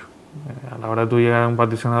vende mucho. A la hora de tú llegar a un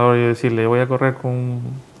patrocinador y decirle, voy a correr con,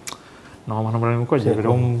 no vamos a nombrar ningún coche,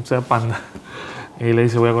 pero un Seat Panda, y le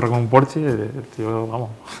dice, voy a correr con un Porsche, el tío, vamos,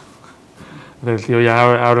 el tío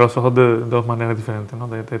ya abre los ojos de dos maneras diferentes, ¿no?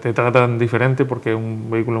 Te tratan diferente porque es un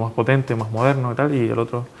vehículo más potente, más moderno y tal, y el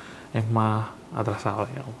otro es más atrasado,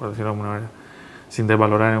 digamos, por decirlo de alguna manera, sin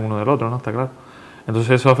desvalorar en uno del otro, ¿no? Está claro.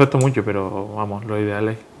 Entonces eso afecta mucho, pero vamos, lo ideal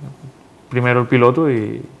es primero el piloto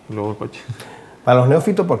y luego el coche. Para los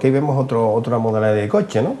neófitos, porque ahí vemos otra modalidad de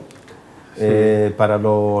coche, ¿no? Sí. Para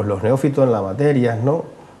los neófitos en la materia, ¿no?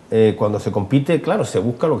 Cuando se compite, claro, se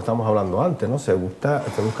busca lo que estamos hablando antes, ¿no? Se busca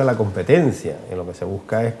la competencia, y lo que se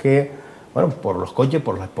busca es que, bueno, por los coches,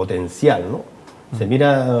 por el potencial, ¿no? Se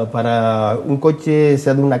mira para un coche,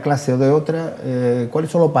 sea de una clase o de otra, ¿cuáles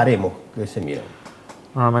son los baremos que se miran?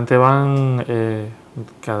 Normalmente van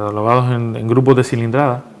catalogados en grupos de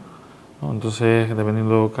cilindrada, ¿no? Entonces,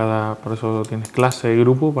 dependiendo por eso tienes clase y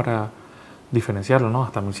grupo para diferenciarlo, ¿no?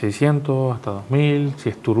 Hasta 1600, hasta 2000, si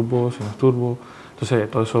es turbo, si no es turbo.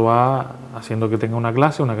 Entonces, todo eso va haciendo que tenga una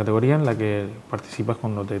clase, una categoría en la que participas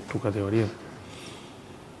con los de tu categoría.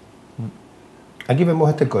 Aquí vemos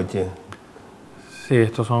este coche. Sí,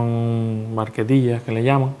 estos son marquetillas que le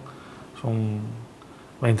llaman.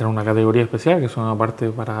 Entran en una categoría especial que son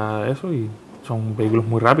aparte para eso y son vehículos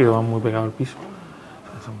muy rápidos, van muy pegados al piso.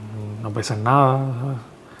 No pesan nada, ¿sabes?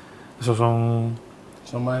 Esos son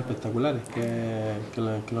más espectaculares que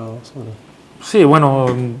los otros. Sí, bueno,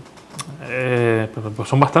 pues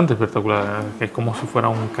son bastante espectaculares. Es como si fuera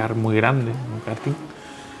un kart muy grande, un karting.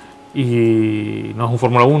 Y no es un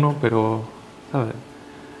Fórmula 1, pero ¿sabes?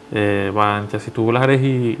 Va en chasis tubulares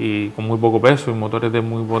y con muy poco peso y motores de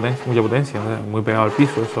mucha potencia, ¿sabes? Muy pegado al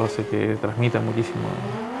piso. Eso hace que transmita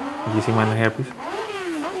muchísima energía al piso.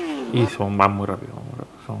 Y van muy rápido.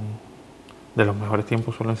 Son de los mejores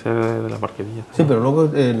tiempos, suelen ser de las marquetillas. Sí, pero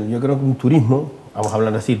luego yo creo que un turismo, vamos a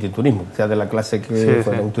hablar así de turismo, sea de la clase que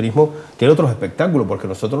fuera un turismo, tiene otros espectáculos, porque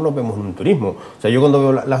nosotros nos vemos en un turismo. O sea, yo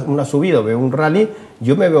cuando veo una subida, veo un rally,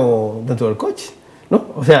 yo me veo dentro del coche, ¿no?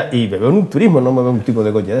 O sea, y me veo en un turismo, no me veo en un tipo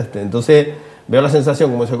de coche de este. Entonces, veo la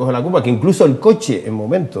sensación como se coge la curva, que incluso el coche, en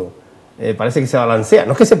momentos, parece que se balancea.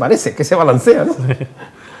 No es que se parece, es que se balancea, ¿no? Sí.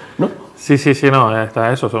 ¿No? Sí, no,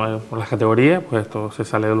 está eso, por las categorías, pues esto se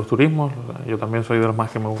sale de los turismos. Yo también soy de los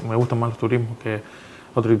más que me gustan más los turismos que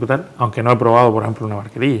otro tipo tal, aunque no he probado, por ejemplo, una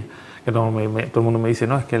marquetilla, que todo el mundo me dice,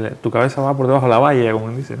 no, es que tu cabeza va por debajo de la valla, como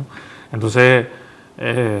me dice, ¿no? Entonces,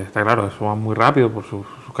 está claro, eso va muy rápido por sus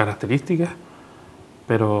características,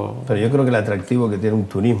 pero yo creo que el atractivo que tiene un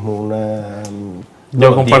turismo,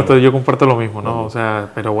 Yo comparto lo mismo, ¿no? O sea,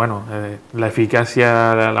 pero bueno, la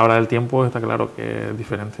eficacia a la hora del tiempo está claro que es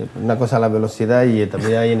diferente. Una cosa es la velocidad y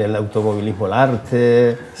también hay en el automovilismo el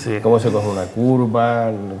arte, cómo se coge una curva,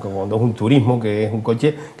 cuando es un turismo, que es un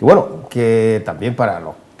coche, que bueno, que también para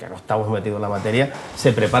los que no estamos metidos en la materia,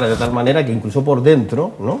 se prepara de tal manera que incluso por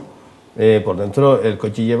dentro, ¿no? Por dentro el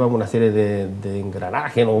coche lleva una serie de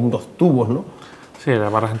engranajes, ¿no? Unos tubos, ¿no? Sí,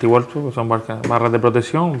 las barras antivuelto, que son barras de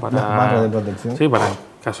protección. Barras de protección. Sí, para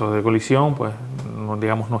casos de colisión, pues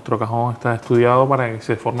digamos nuestro cajón está estudiado para que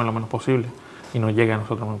se forme lo menos posible y no llegue a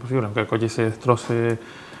nosotros lo menos posible. Aunque el coche se destroce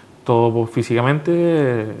todo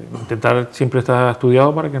físicamente, siempre está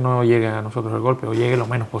estudiado para que no llegue a nosotros el golpe o llegue lo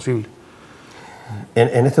menos posible.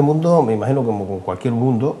 En este mundo, me imagino como con cualquier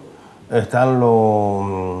mundo, están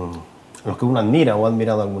los que uno admira o ha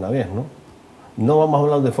admirado alguna vez, ¿no? No vamos a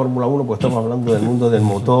hablar de Fórmula 1 porque estamos hablando del mundo del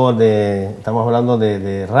motor, estamos hablando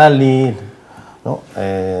de rally, ¿no?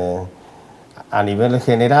 A nivel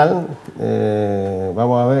general,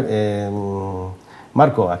 vamos a ver,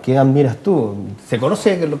 Marco, ¿a quién admiras tú? ¿Se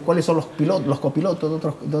conoce cuáles son los pilotos, los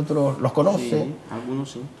copilotos de otros? ¿Los conoce? Sí, algunos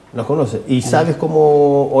sí. ¿Los conoce? ¿Y sabes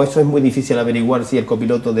cómo, o eso es muy difícil averiguar si el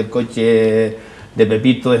copiloto del coche de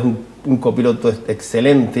Pepito es un copiloto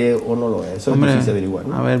excelente o no lo es? Eso es difícil averiguar,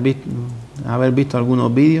 ¿no? Haber visto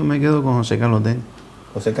algunos vídeos me quedo con José Carlos Denis.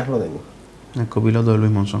 José Carlos Denis. El copiloto de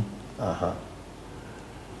Luis Monzón. Ajá.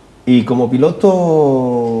 Y como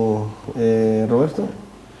piloto, Roberto,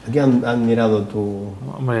 ¿a quién has admirado tú?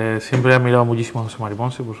 Hombre, siempre he admirado muchísimo a José Mari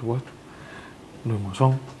Ponce, por supuesto. Luis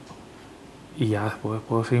Monzón. Y ya después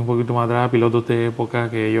puedo seguir un poquito más atrás, pilotos de época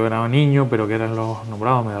que yo era niño, pero que eran los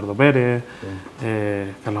nombrados, Medardo Pérez,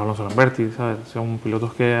 Carlos Alonso Lamberti, ¿sabes? Son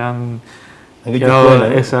pilotos que han quedado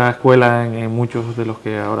esa escuela en muchos de los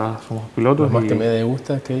que ahora somos pilotos. Lo más que me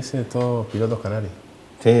gusta es que dice todos pilotos canarios.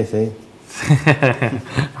 Sí, sí.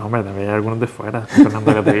 No, hombre, también hay algunos de fuera,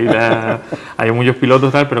 Fernando Caterina, hay muchos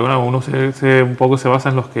pilotos tal, pero bueno, uno un poco se basa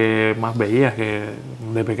en los que más veías, que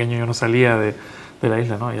de pequeño yo no salía de de la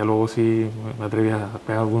isla, ¿no? Ya luego sí me atreví a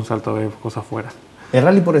pegar algún salto de cosas fuera. ¿El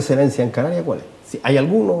rally por excelencia en Canarias cuál es? ¿Sí, hay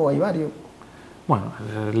alguno o hay varios? Bueno,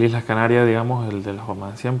 el Islas Canarias, digamos, el de la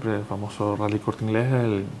jornada de siempre, el famoso Rally Corte Inglés, es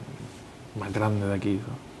el más grande de aquí,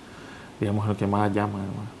 ¿no? Digamos, el que más llama,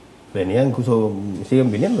 además. Venían, incluso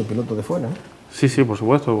siguen viniendo pilotos de fuera, ¿no? Sí, sí, por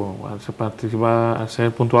supuesto. Al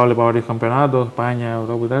ser puntuable para varios campeonatos, España,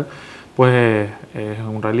 Europa y tal, pues es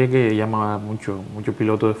un rally que llama muchos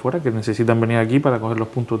pilotos de fuera que necesitan venir aquí para coger los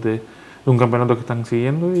puntos de un campeonato que están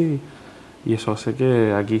siguiendo y eso hace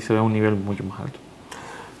que aquí se vea un nivel mucho más alto.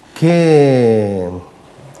 ¿Qué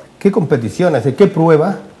competiciones, qué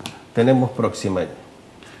pruebas tenemos próximas?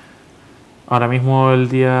 Ahora mismo el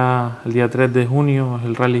día 3 de junio es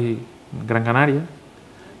el Rally Gran Canaria,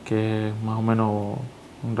 que es más o menos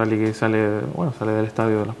un rally que sale del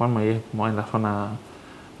estadio de Las Palmas y es en la zona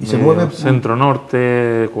 ¿Y se mueve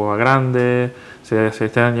centro-norte, Cueva Grande.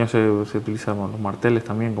 Este año se utilizan los marteles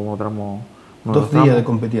también como tramo. 2 días de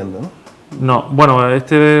compitiendo, ¿no? No, bueno,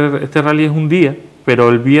 este rally es un día, pero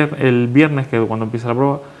el viernes, que cuando empieza la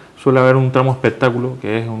prueba, suele haber un tramo espectáculo,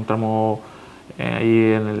 que es un tramo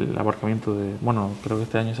ahí en el aparcamiento de... Bueno, creo que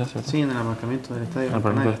este año se hace, ¿verdad? Sí, en el aparcamiento del estadio. En el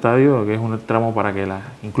aparcamiento del estadio, que es un tramo para que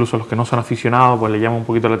incluso los que no son aficionados pues le llama un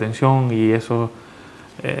poquito la atención y eso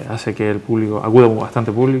hace que el público, acuda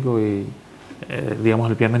bastante público y digamos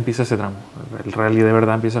el viernes empieza ese tramo. El rally de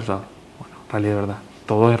verdad empieza el sábado. Bueno, rally de verdad.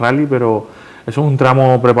 Todo es rally, pero eso es un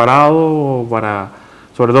tramo preparado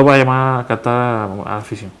sobre todo para llamar a captar a la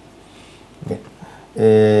afición.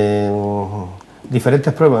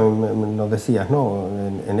 Diferentes pruebas, nos decías, ¿no?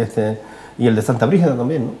 Y el de Santa Brígida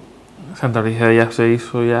también, ¿no? Santa Brígida ya se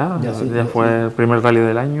hizo ya fue el primer rally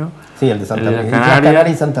del año. Sí, el de Santa Brígida. Canarias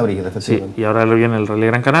y Santa Brígida, efectivamente. Sí, y ahora viene el Rally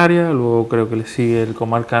Gran Canaria, luego creo que le sigue el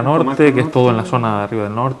Comarca Norte, que es todo en la zona de arriba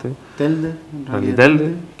del norte. Telde. Rally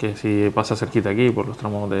Telde, que si pasa cerquita aquí, por los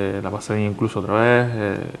tramos de la Pasadilla incluso otra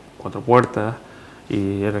vez, Cuatro Puertas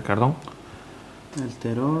y el Cardón. El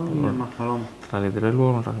Terol y el Maspalón. Rally Terol,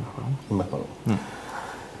 luego el Rally Maspalón.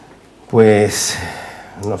 Pues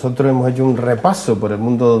nosotros hemos hecho un repaso por el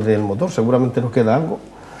mundo del motor, seguramente nos queda algo.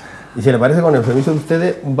 Y si le parece, con el permiso de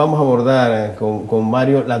ustedes, vamos a abordar con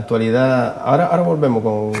Mario la actualidad. Ahora volvemos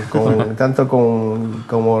tanto con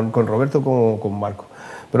Roberto como con Marco.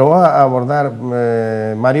 Pero vamos a abordar,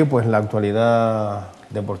 Mario, pues la actualidad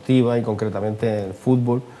deportiva y concretamente el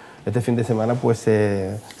fútbol. Este fin de semana pues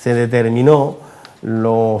se determinó,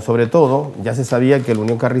 sobre todo, ya se sabía que el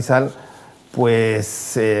Unión Carrizal pues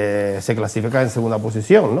se clasifica en segunda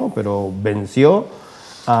posición, ¿no? Pero venció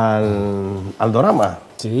al Dorama.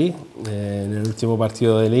 Sí, en el último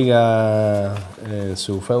partido de liga,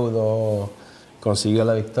 su feudo consiguió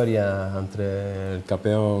la victoria ante el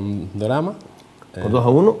campeón Dorama. ¿Con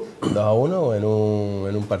 2-1? 2-1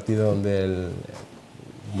 en un partido donde,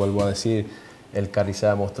 vuelvo a decir, el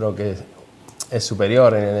Carrizal mostró que es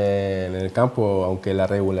superior en el campo, aunque la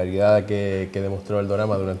regularidad que demostró el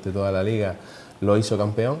Dorama durante toda la liga lo hizo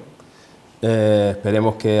campeón.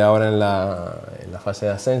 Esperemos que ahora en la fase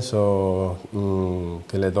de ascenso,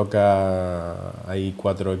 que le toca, hay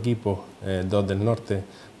 4 equipos, 2 del norte,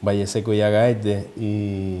 Valle Seco y Agaete,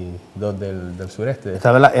 y 2 del sureste,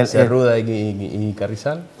 Cerruda y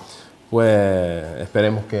Carrizal. Pues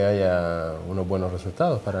esperemos que haya unos buenos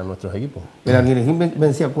resultados para nuestros equipos. El Ingenio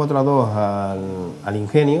vencía 4-2 al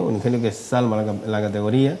Ingenio, un Ingenio que salva la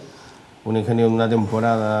categoría. Un Ingenio en una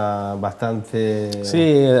temporada bastante...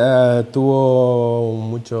 Sí, tuvo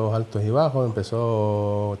muchos altos y bajos,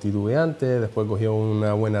 empezó titubeante, después cogió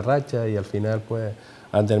una buena racha y al final pues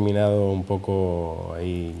ha terminado un poco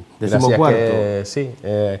ahí... Decimocuarto. Sí,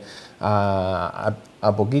 a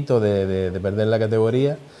poquito de perder la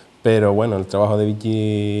categoría, pero bueno, el trabajo de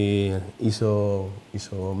Vichy hizo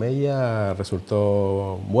mella,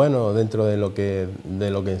 resultó bueno dentro de lo que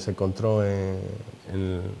se encontró en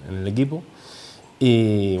el equipo,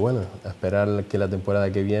 y bueno, a esperar que la temporada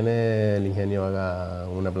que viene el Ingenio haga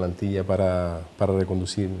una plantilla para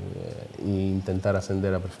reconducir e intentar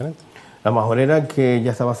ascender a preferente. La mejor era que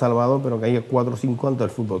ya estaba salvado, pero que haya 4 o 5 ante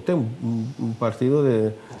el fútbol. Un partido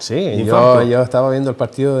de... Sí, yo estaba viendo el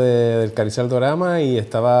partido del Carrizal Dorama y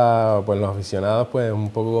estaba, pues los aficionados pues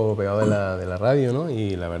un poco pegados de la radio, ¿no?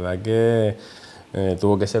 Y la verdad que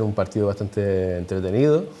tuvo que ser un partido bastante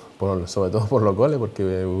entretenido, sobre todo por los goles, porque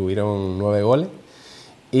hubieron 9 goles.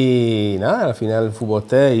 Y nada, al final el Fútbol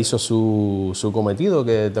T hizo su cometido,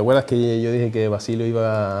 que te acuerdas que yo dije que Basilio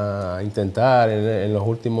iba a intentar en los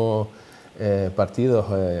últimos partidos,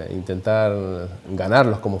 intentar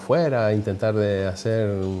ganarlos como fuera, intentar de hacer,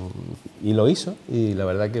 y lo hizo, y la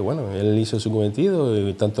verdad que bueno, él hizo su cometido,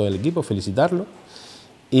 y tanto el equipo, felicitarlo,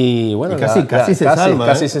 Y bueno, casi se salva.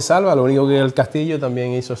 Casi se salva, lo único que el Castillo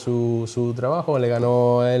también hizo su trabajo, le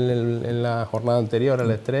ganó en la jornada anterior a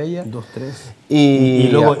la Estrella. 2-3. Y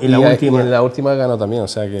en la última ganó también, o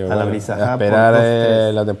sea que a la Brisajá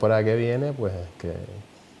esperar la temporada que viene, pues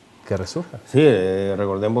que resurja. Sí,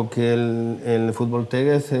 recordemos que el Fútbol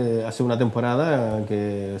Tegues hace una temporada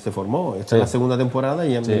que se formó, esta es la segunda temporada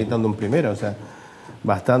y ya militando en primera, o sea,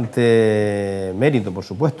 bastante mérito, por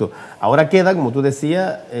supuesto. Ahora queda, como tú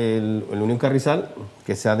decías, el Unión Carrizal,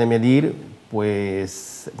 que se ha de medir,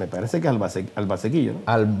 pues, me parece que al Valsequillo, ¿no?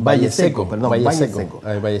 Al Valle Seco, perdón, Valle Seco.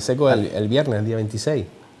 Al Valle Seco el viernes, el día 26.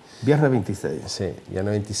 Viernes 26. Sí,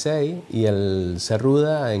 viernes 26, y el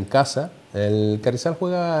Cerruda en casa. El Carrizal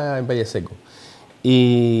juega en Valle Seco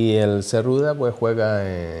y el Cerruda pues juega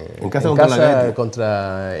en casa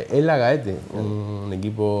contra el Agaete, un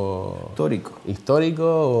equipo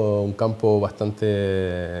histórico, un campo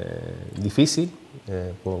bastante difícil,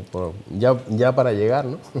 ya para llegar,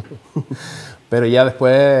 ¿no? Pero ya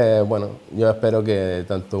después, bueno, yo espero que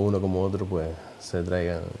tanto uno como otro pues se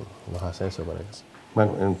traigan los ascensos para eso.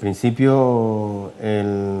 Bueno, en principio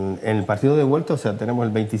el partido de vuelta, o sea, tenemos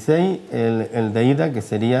el 26, el de ida, que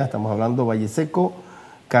sería, estamos hablando, Valle Seco,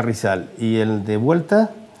 Carrizal. ¿Y el de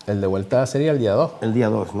vuelta? El de vuelta sería el día 2. El día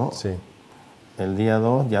 2, ¿no? Sí. El día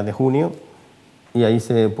 2, ya de junio. Y ahí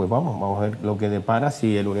pues vamos a ver lo que depara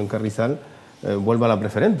si el Unión Carrizal vuelve a la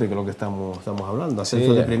preferente, que es lo que estamos hablando.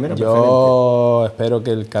 Ascenso de primera, yo espero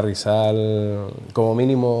que el Carrizal, como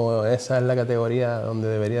mínimo, esa es la categoría donde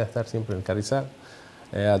debería estar siempre el Carrizal.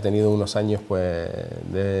 Ha tenido unos años pues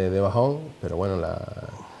de bajón, pero bueno,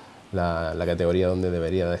 la categoría donde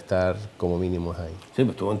debería de estar como mínimo es ahí. Sí, pues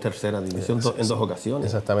estuvo en tercera división en 2 ocasiones.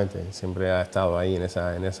 Exactamente, siempre ha estado ahí en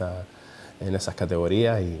esas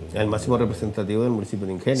categorías. El máximo representativo del municipio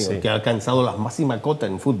de Ingenio, que ha alcanzado las máximas cotas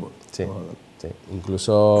en fútbol. Sí, sí.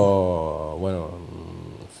 Incluso, bueno,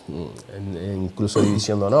 incluso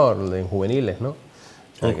división de honor en juveniles, ¿no?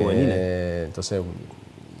 En juveniles. Entonces,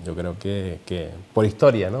 yo creo que por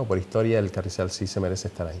historia, ¿no? Por historia el Carrizal sí se merece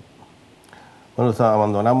estar ahí. Bueno, o sea,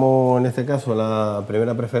 abandonamos en este caso la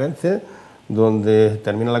primera preferencia, donde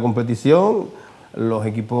termina la competición, los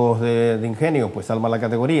equipos de Ingenio pues salvan la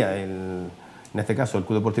categoría, en este caso el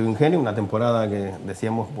Club Deportivo Ingenio, una temporada que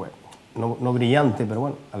decíamos, pues, no brillante, pero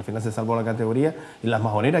bueno, al final se salvó la categoría, y las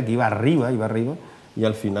Majoneras que iba arriba, y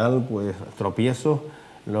al final pues tropiezos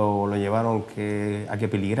lo llevaron a que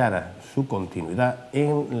peligrara su continuidad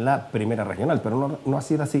en la primera regional, pero no ha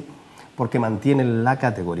sido así, porque mantiene la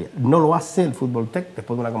categoría. No lo hace el Fútbol Tec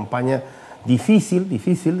después de una campaña difícil,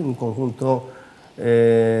 un conjunto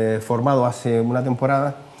formado hace una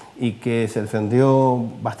temporada y que se defendió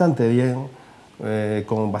bastante bien,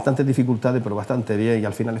 con bastantes dificultades, pero bastante bien, y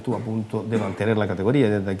al final estuvo a punto de mantener la categoría, y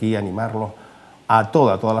desde aquí animarlos a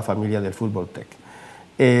toda la familia del Fútbol Tec.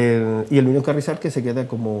 Y el Unión Carrizal, que se queda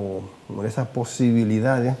como con esas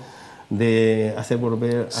posibilidades de hacer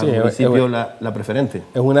volver al municipio la preferente.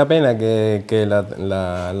 Es una pena que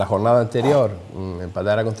la jornada anterior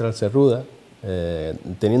empatara contra el Cerruda,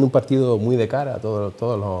 teniendo un partido muy de cara todos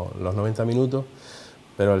los 90 minutos,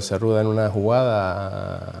 pero el Cerruda en una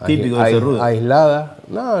jugada aislada.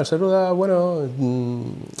 No, el Cerruda, bueno,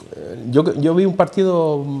 yo vi un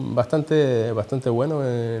partido bastante bueno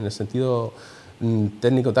en el sentido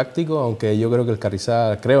técnico-táctico, aunque yo creo que el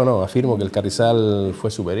Carrizal, afirmo que el Carrizal fue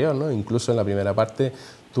superior, ¿no? Incluso en la primera parte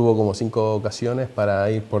tuvo como 5 ocasiones para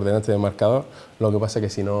ir por delante del marcador, lo que pasa es que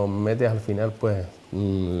si no metes al final, pues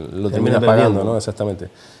lo terminas pagando, ¿no? Exactamente.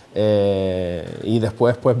 Y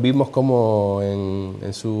después pues vimos como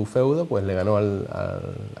en su feudo pues le ganó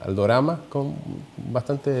al Dorama con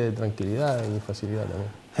bastante tranquilidad y facilidad también.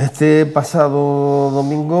 Este pasado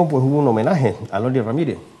domingo pues hubo un homenaje a Loli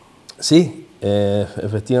Ramírez. Sí,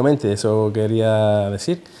 efectivamente, eso quería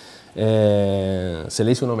decir. Se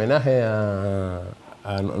le hizo un homenaje a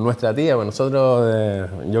nuestra tía. Bueno, nosotros,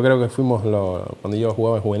 yo creo que fuimos cuando yo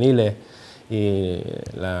jugaba en juveniles y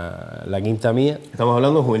la quinta mía. Estamos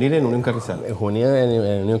hablando de juveniles en Unión Carrizal. En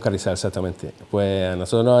Unión Carrizal, exactamente. Pues a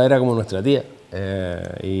nosotros era como nuestra tía.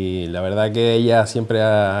 Y la verdad que ella siempre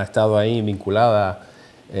ha estado ahí vinculada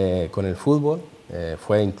con el fútbol.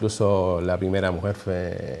 Fue incluso la primera mujer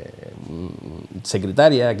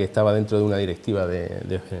secretaria que estaba dentro de una directiva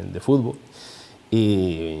de fútbol.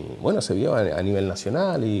 Y bueno, se vio a nivel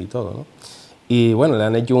nacional y todo, ¿no? Y bueno, le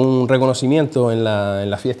han hecho un reconocimiento en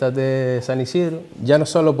las fiestas de San Isidro, ya no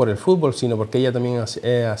solo por el fútbol, sino porque ella también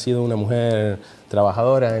ha sido una mujer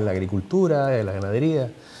trabajadora en la agricultura, en la ganadería.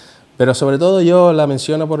 Pero sobre todo yo la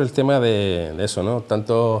menciono por el tema de eso, ¿no?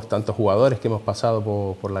 Tantos jugadores que hemos pasado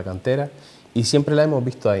por la cantera y siempre la hemos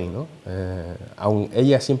visto ahí, ¿no? Aun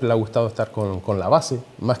ella siempre le ha gustado estar con la base,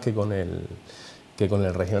 más que con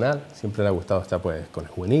el regional, siempre le ha gustado estar pues, con el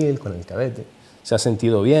juvenil, con el cadete. Se ha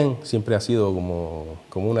sentido bien, siempre ha sido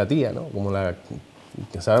como una tía, ¿no? Como la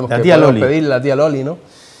que sabemos la que tía podemos Loli. pedir, la tía Loli, ¿no?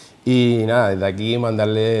 Y nada, desde aquí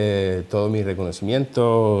mandarle todo mi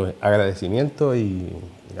reconocimiento, agradecimiento y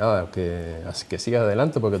nada, que siga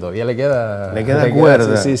adelante porque todavía le queda... Le queda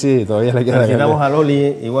cuerda. Sí, todavía le queda. Felicitamos a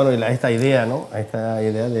Loli y bueno, a esta idea, ¿no? A esta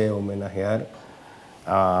idea de homenajear,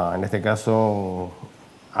 en este caso,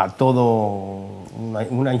 a todo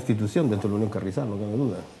una institución dentro de la Unión Carrizal, no cabe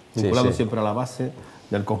duda. Vinculado siempre a la base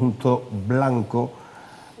del conjunto blanco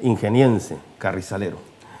ingeniense, carrizalero.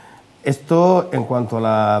 Esto en cuanto a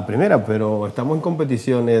la primera, pero estamos en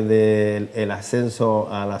competiciones del ascenso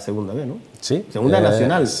a la segunda B, ¿no? Sí. Segunda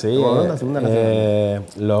nacional. Sí. Segunda nacional.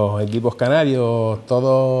 Los equipos canarios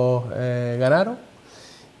todos ganaron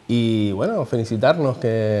y bueno, felicitarnos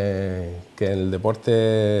que el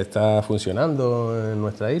deporte está funcionando en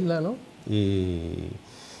nuestra isla, ¿no? Y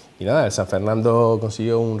nada, el San Fernando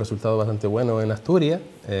consiguió un resultado bastante bueno en Asturias,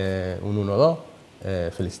 un 1-2.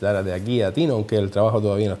 Felicitar de aquí a Tino, aunque el trabajo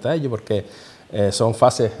todavía no está hecho porque son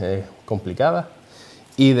fases complicadas.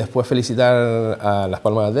 Y después felicitar a Las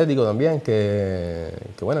Palmas Atlético también, que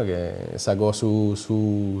sacó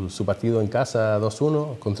su partido en casa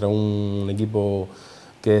 2-1 contra un equipo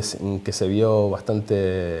que se vio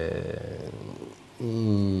bastante...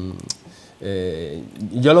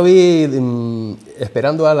 yo lo vi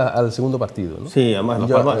esperando al segundo partido, ¿no? Sí, además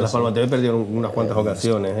Las Palmas TV perdieron unas cuantas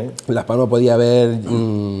ocasiones, ¿eh? Las Palmas podía haber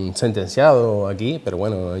sentenciado aquí, pero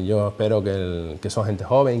bueno, yo espero que son gente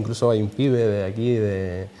joven, incluso hay un pibe de aquí,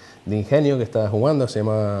 de Ingenio, que está jugando, se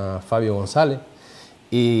llama Fabio González,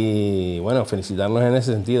 y bueno, felicitarnos en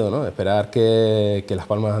ese sentido, ¿no? Esperar que Las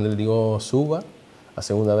Palmas Atlético suba a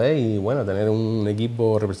segunda vez y bueno, tener un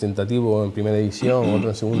equipo representativo en primera división, otro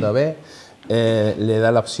en segunda vez. Le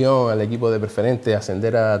da la opción al equipo de preferente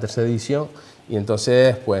ascender a tercera división y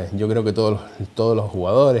entonces pues yo creo que todos los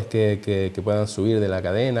jugadores que puedan subir de la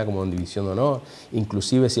cadena como en división de honor,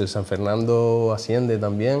 inclusive si el San Fernando asciende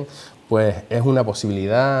también, pues es una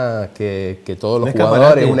posibilidad que todos los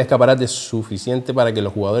jugadores, un escaparate suficiente para que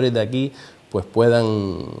los jugadores de aquí pues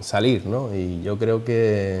puedan salir, ¿no? Y yo creo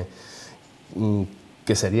que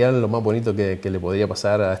sería lo más bonito que le podría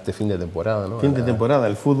pasar a este fin de temporada, ¿no? Fin de temporada,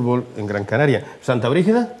 el fútbol en Gran Canaria. ¿Santa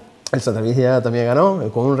Brígida? El Santa Brígida también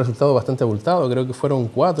ganó, con un resultado bastante abultado, creo que fueron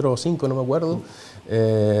 4 o 5, no me acuerdo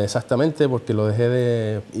exactamente, porque lo dejé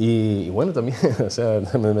de... Y bueno, también, o sea,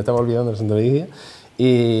 me estaba olvidando del Santa Brígida,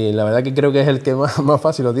 y la verdad que creo que es el que más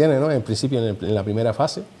fácil lo tiene, ¿no? En principio, en la primera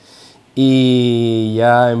fase. Y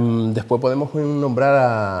ya después podemos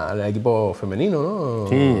nombrar al equipo femenino, ¿no?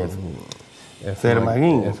 Sí, el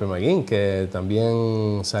Fermaguín, que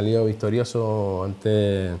también salió victorioso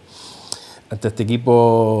ante este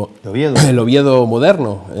equipo, el Oviedo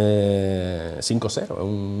moderno, 5-0,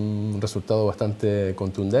 un resultado bastante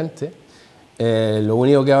contundente. Lo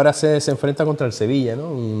único que ahora se enfrenta contra el Sevilla, ¿no?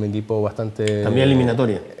 Un equipo bastante... ¿También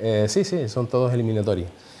eliminatoria? Sí, son todos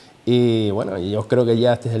eliminatorios. Y bueno, yo creo que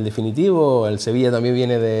ya este es el definitivo. El Sevilla también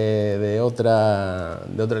viene de otra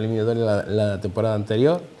eliminatoria la temporada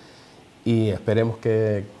anterior. Y esperemos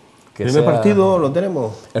que ¿El primer partido lo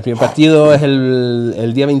tenemos? El primer partido es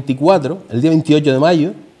el día 24, el día 28 de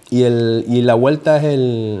mayo, y la vuelta es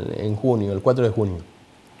en junio, el 4 de junio.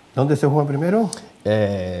 ¿Dónde se juega primero?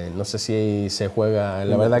 No sé si se juega,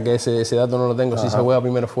 la verdad que ese dato no lo tengo, si se juega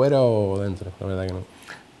primero fuera o dentro, la verdad que no.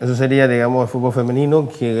 Eso sería, digamos, el fútbol femenino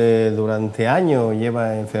que durante años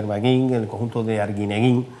lleva en Fermaguín, el conjunto de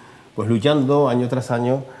Arguineguín, pues luchando año tras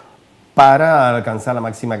año para alcanzar la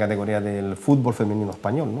máxima categoría del fútbol femenino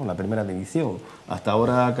español, ¿no? La primera división. Hasta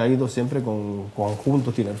ahora ha caído siempre con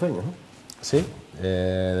conjuntos tinerfeños, ¿no? Sí,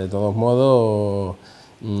 de todos modos,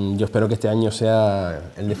 yo espero que este año sea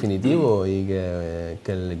el definitivo y que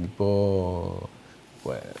el equipo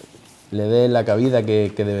pues, le dé la cabida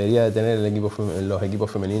que debería de tener los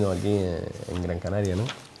equipos femeninos aquí en Gran Canaria, ¿no?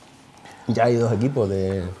 Ya hay 2 equipos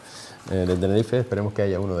de Tenerife, esperemos que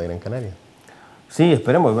haya uno de Gran Canaria. Sí,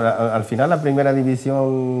 esperemos. Al final la primera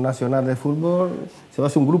división nacional de fútbol se va a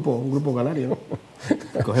hacer un grupo canario, ¿no?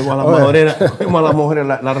 Cogemos a las mujeres,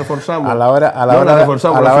 las reforzamos. A la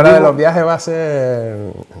hora de los viajes va a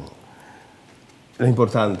ser... Es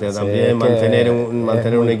importante también mantener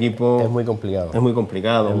un equipo... Es muy complicado. Es muy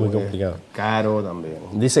complicado. Es muy complicado. Caro también.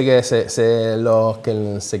 Dice que los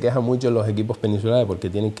que se quejan mucho los equipos peninsulares porque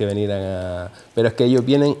tienen que venir Pero es que ellos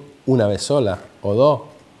vienen una vez sola o 2.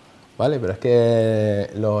 Vale, pero es que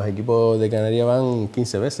los equipos de Canarias van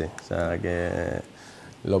 15 veces, o sea que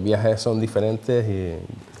los viajes son diferentes y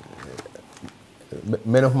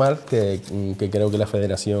menos mal que creo que la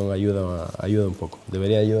federación ayuda un poco.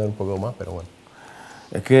 Debería ayudar un poco más, pero bueno.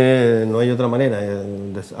 Es que no hay otra manera.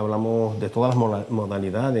 Hablamos de todas las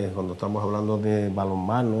modalidades, cuando estamos hablando de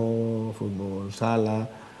balonmano, fútbol, sala.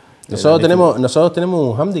 Nosotros tenemos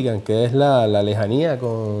un hándicap, que es la lejanía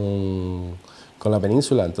con la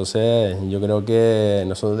península. Entonces yo creo que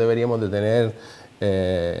nosotros deberíamos de tener,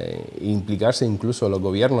 implicarse incluso los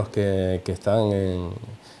gobiernos que están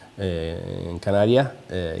en Canarias,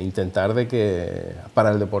 intentar de que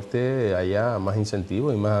para el deporte haya más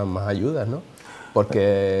incentivos y más ayudas, ¿no?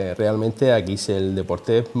 Porque realmente aquí el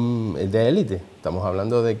deporte es de élite. Estamos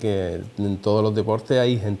hablando de que en todos los deportes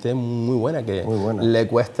hay gente muy buena que le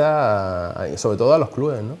cuesta, sobre todo a los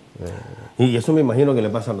clubes, ¿no? Y eso me imagino que le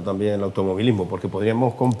pasa también al automovilismo, porque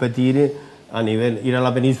podríamos competir a nivel, ir a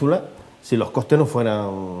la península, si los costes no fueran...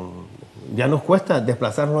 Ya nos cuesta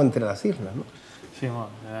desplazarnos entre las islas, ¿no? Sí, bueno,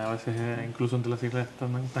 a veces incluso entre las islas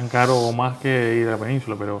es tan caro o más que ir a la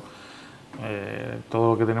península, pero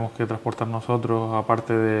todo lo que tenemos que transportar nosotros,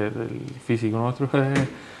 aparte del físico nuestro,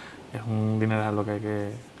 es un dineral lo que hay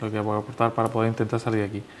que aportar para poder intentar salir de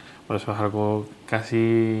aquí. Por eso es algo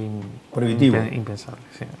casi prohibitivo, impensable.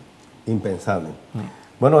 Sí. Impensable.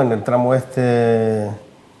 Bueno, en el tramo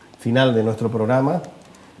final de nuestro programa,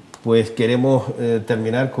 pues queremos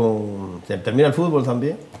terminar con... termina el fútbol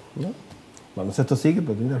también, ¿no? Baloncesto sigue,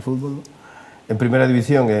 pero termina el fútbol, ¿no? En primera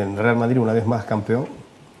división, el Real Madrid una vez más campeón.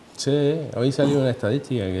 Sí, hoy salió una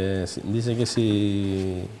estadística que dice que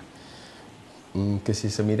si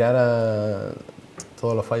se mirara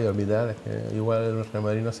todos los fallos arbitrales, que igual el Real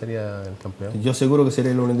Madrid no sería el campeón. Yo seguro que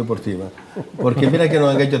sería la Unión Deportiva, porque mira que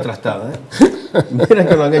nos han hecho trastada, ¿eh? Mira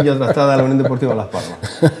que nos han hecho trastada a la Unión Deportiva Las Palmas.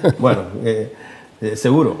 Bueno,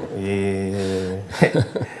 seguro.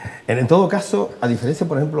 En todo caso, a diferencia,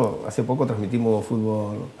 por ejemplo, hace poco transmitimos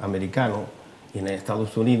fútbol americano, y en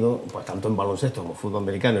Estados Unidos, pues tanto en baloncesto como fútbol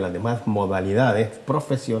americano y las demás modalidades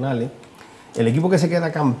profesionales, el equipo que se queda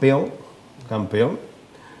campeón,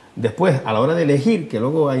 después a la hora de elegir, que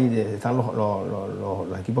luego ahí están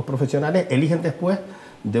los equipos profesionales, eligen después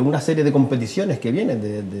de una serie de competiciones que vienen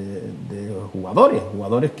de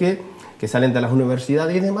jugadores que salen de las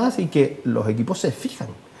universidades y demás, y que los equipos se fijan.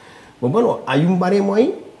 Pues bueno, hay un baremo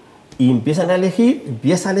ahí y empieza a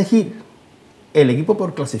elegir el equipo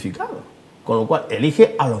por clasificado. Con lo cual,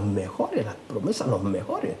 elige a los mejores, las promesas, los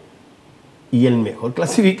mejores. Y el mejor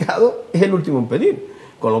clasificado es el último en pedir.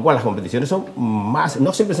 Con lo cual, las competiciones son más...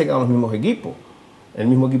 No siempre se quedan los mismos equipos. El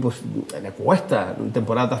mismo equipo le cuesta,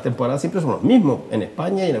 temporada tras temporada, siempre son los mismos, en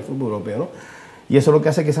España y en el fútbol europeo, ¿no? Y eso es lo que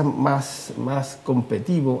hace que sea más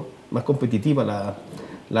competitiva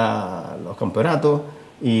los campeonatos,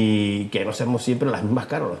 y que no seamos siempre las mismas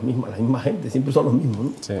caras, la misma gente, siempre son los mismos,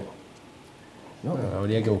 ¿no? Sí. ¿No? Bueno,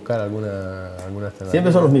 habría que buscar alguna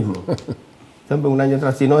siempre son los mismos. Siempre un año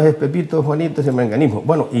atrás, si no es Pepito, Juanito, siempre enganismo.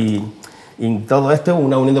 Bueno, y todo esto,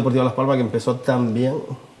 una Unión Deportiva Las Palmas que empezó también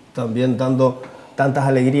dando tantas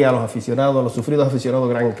alegrías a los aficionados, a los sufridos aficionados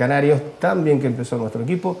gran canarios, también que empezó nuestro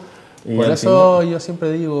equipo. Y por eso yo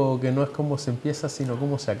siempre digo que no es cómo se empieza, sino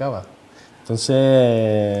cómo se acaba.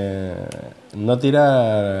 Entonces, no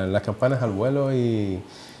tirar las campanas al vuelo y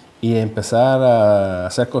empezar a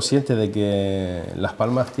ser consciente de que Las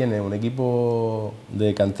Palmas tiene un equipo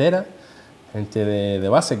de cantera, gente de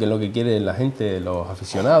base, que es lo que quiere la gente, los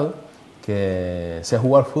aficionados, que sea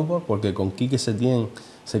jugar fútbol, porque con Quique Setién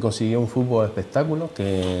se consiguió un fútbol espectáculo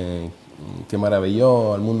que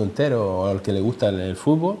maravilló al mundo entero, al que le gusta el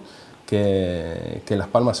fútbol, que Las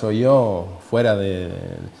Palmas se oyó fuera de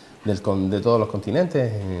todos los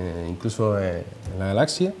continentes, incluso en la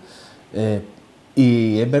galaxia.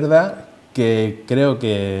 Y es verdad que creo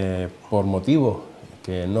que por motivos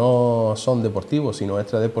que no son deportivos, sino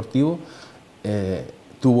extradeportivos,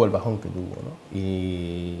 tuvo el bajón que tuvo, ¿no?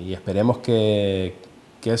 Y esperemos que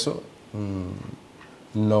eso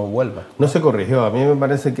no vuelva. No se corrigió. A mí me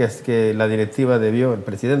parece que la directiva debió, el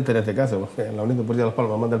presidente en este caso, porque la Unión Deportiva de Las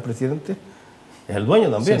Palmas manda el presidente, es el dueño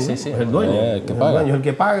también, sí, ¿no? sí. Es el dueño. El que paga. Es el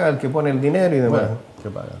que paga, el que pone el dinero y demás. Bueno, que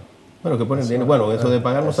paga. Bueno, que pone el dinero. Bueno, eso de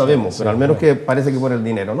pagar no sabemos, pero al menos que parece que pone el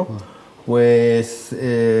dinero, ¿no? Pues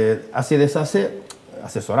así deshace,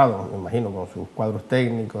 asesorado, me imagino, con sus cuadros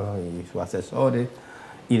técnicos y sus asesores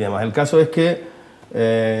y demás. El caso es que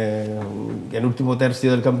el último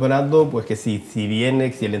tercio del campeonato, pues que si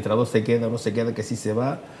el entrenador se queda o no se queda, que si se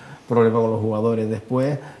va, problema con los jugadores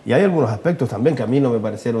después. Y hay algunos aspectos también que a mí no me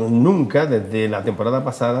parecieron nunca, desde la temporada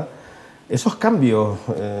pasada, esos cambios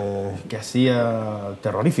que hacía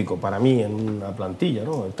terrorífico para mí en una plantilla,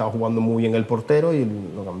 ¿no? Estaba jugando muy bien el portero y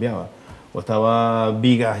lo cambiaba. o estaba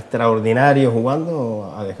Vigas extraordinario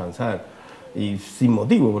jugando, a descansar. Y sin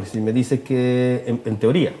motivo, porque si me dices que en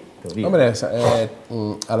teoría. Hombre,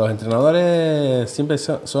 a los entrenadores siempre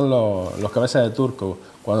son los cabezas de turco.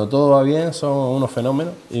 Cuando todo va bien son unos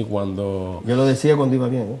fenómenos y cuando... Yo lo decía cuando iba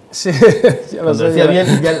bien, ¿eh? Sí, ya cuando decía bien,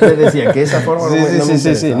 ya les decía que esa forma no me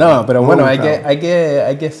interesa. No, pero bueno, hay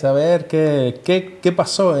que saber qué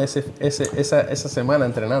pasó esa semana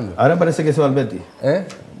entrenando. Ahora parece que se va al Betis.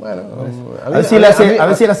 Bueno, a ver si le hace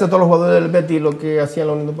a todos los jugadores del Betis lo que hacían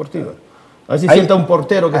la Unión Deportiva. A ver si sienta un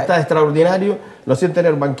portero que está extraordinario, lo siente en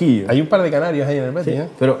el banquillo. Hay un par de canarios ahí en el Betis, sí,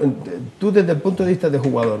 pero tú desde el punto de vista de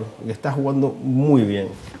jugador, que estás jugando muy bien,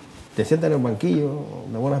 te sientas en el banquillo,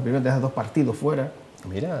 de buenas primeras, te dejas 2 partidos fuera.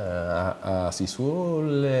 Mira, a Sisu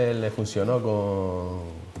le funcionó con...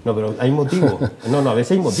 No, pero hay motivo. No, a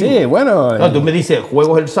veces hay motivo. Sí, bueno... No, tú me dices,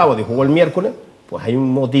 juego el sábado y juego el miércoles, pues hay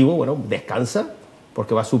un motivo, bueno, descansa,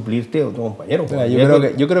 porque va a suplirte a tu compañero.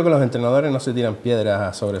 Yo creo que los entrenadores no se tiran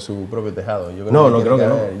piedras sobre su propio tejado. Yo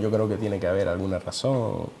creo que tiene que haber alguna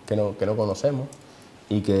razón que no conocemos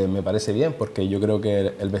y que me parece bien, porque yo creo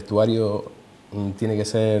que el vestuario tiene que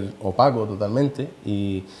ser opaco totalmente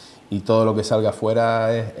y todo lo que salga afuera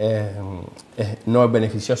no es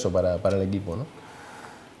beneficioso para el equipo, ¿no?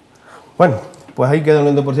 Bueno, pues ahí queda la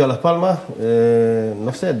Unión Deportiva Las Palmas,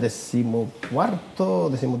 no sé, 14º,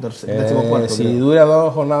 14º. Si dura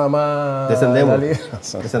 2 jornadas más...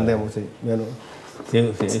 Descendemos, sí. Bueno,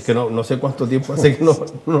 sí. Es que no sé cuánto tiempo hace que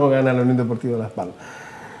no gana la Unión Deportiva Las Palmas.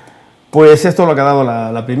 Pues esto es lo que ha dado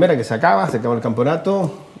la primera, que se acaba el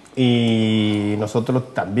campeonato y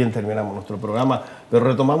nosotros también terminamos nuestro programa, pero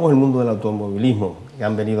retomamos el mundo del automovilismo, que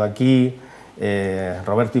han venido aquí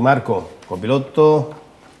Roberto y Marco, copiloto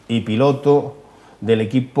y piloto del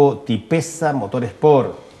equipo Tipesa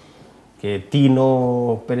Motorsport, que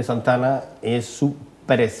Tino Pérez Santana es su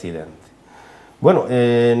presidente. Bueno,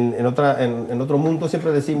 en otro mundo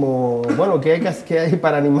siempre decimos, bueno, ¿qué hay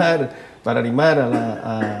para animar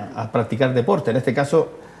a practicar deporte? En este caso,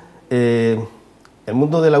 el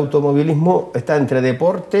mundo del automovilismo está entre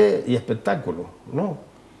deporte y espectáculo, ¿no?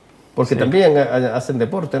 Porque también hacen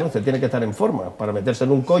deporte, ¿no? Se tiene que estar en forma para meterse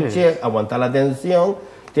en un coche, aguantar la tensión.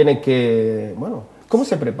 Tienen que, bueno, ¿cómo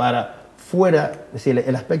se prepara fuera, es decir,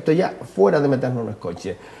 el aspecto ya fuera de meternos en el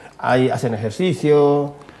coche? ¿Hacen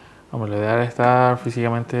ejercicio? Hombre, la idea es estar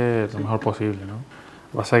físicamente lo mejor posible, ¿no?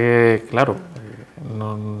 Lo que pasa es que, claro,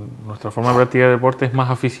 nuestra forma de practicar deporte es más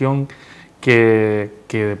afición que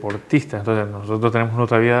deportista. Entonces, nosotros tenemos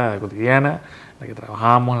nuestra vida cotidiana, la que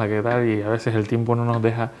trabajamos, la que tal, y a veces el tiempo no nos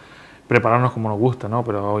deja prepararnos como nos gusta, ¿no?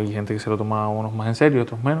 Pero hay gente que se lo toma unos más en serio,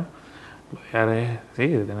 otros menos. Lo ideal es, sí,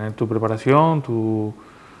 de tener tu preparación, tu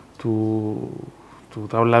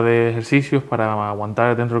tabla de ejercicios para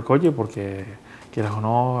aguantar dentro del coche, porque quieras o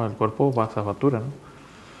no, el cuerpo pasa factura, ¿no?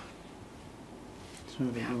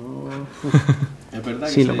 ¿Es verdad,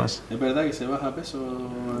 sí, lo pasa. ¿Es verdad que se baja peso?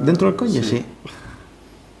 ¿Dentro del coche? Sí.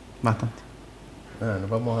 Bastante. Nos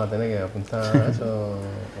vamos a tener que apuntar a eso.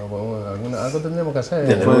 Algo tendremos que hacer.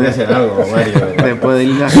 Tendremos que hacer algo, Mario. Después de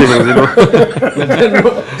ir a...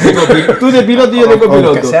 Tú de piloto y yo de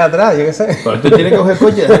copiloto. Que sea atrás, yo qué sé. Pero tú tienes que coger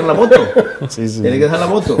coche y dejar la moto. Sí. Tienes que dejar la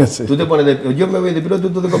moto. Sí. Tú te pones yo me voy de piloto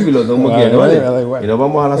y tú de copiloto, como quieras, ¿vale? Da igual. Y nos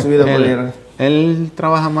vamos a la subida por ir. Él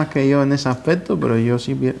trabaja más que yo en ese aspecto, pero yo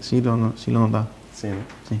sí lo notaba. Sí, ¿no?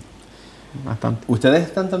 Sí, bastante. ¿Ustedes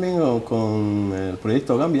están también con el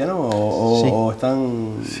proyecto Gambia, no? ¿O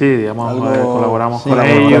están...? Sí, digamos, colaboramos con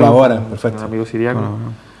ellos. Colaboran, perfecto. Con el amigo siriaco,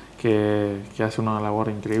 que hace una labor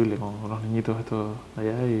increíble con los niñitos estos de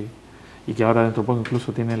allá y que ahora dentro de poco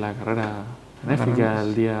incluso tiene la carrera benéfica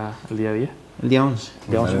el día 10. El día 11.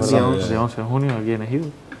 El día 11 de junio aquí en Ejido.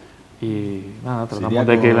 Y nada, tratamos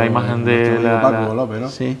de que la imagen de Paco López, ¿no?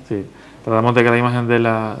 Sí, tratamos de que la imagen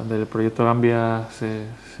del proyecto Gambia se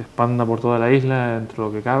expanda por toda la isla dentro de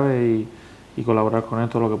lo que cabe y colaborar con él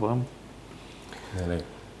todo lo que podemos.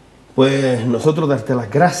 Pues nosotros darte las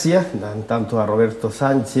gracias tanto a Roberto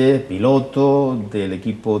Sánchez, piloto del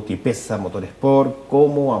equipo Tipesa Motorsport,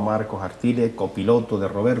 como a Marcos Artiles, copiloto de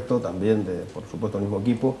Roberto, también por supuesto el mismo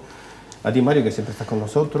equipo. A ti, Mario, que siempre estás con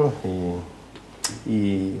nosotros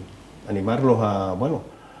y animarlos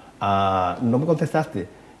no me contestaste,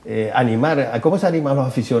 ¿cómo se animan los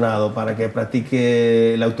aficionados para que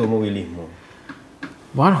practique el automovilismo?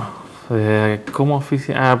 Bueno, ¿cómo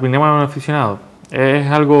aprendemos a un aficionado? Es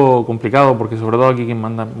algo complicado porque sobre todo aquí quien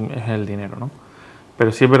manda es el dinero, ¿no?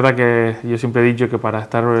 Pero sí es verdad que yo siempre he dicho que para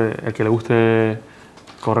estar, el que le guste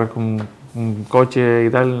correr con un coche y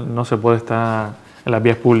tal, no se puede estar en las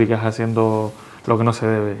vías públicas haciendo lo que no se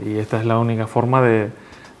debe, y esta es la única forma de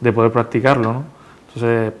poder practicarlo, ¿no?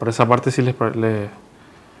 Entonces, por esa parte sí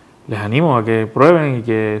les animo a que prueben y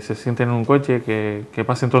que se sienten en un coche, que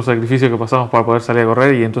pasen todo el sacrificio que pasamos para poder salir a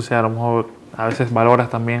correr, y entonces a lo mejor a veces valoras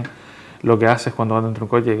también lo que haces cuando vas dentro de un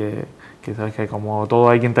coche, que sabes que como todo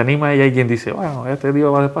hay quien te anima y hay quien dice, bueno, este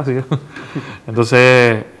tío va despacio.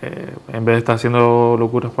 Entonces, en vez de estar haciendo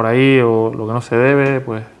locuras por ahí o lo que no se debe,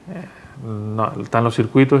 pues están los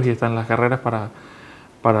circuitos y están las carreras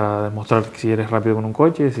para demostrar si eres rápido con un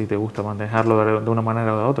coche, si te gusta manejarlo de una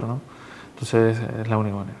manera o de otra, ¿no? Entonces, es la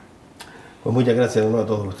única manera. Pues muchas gracias de nuevo a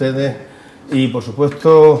todos ustedes y por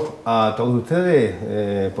supuesto a todos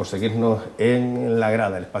ustedes por seguirnos en La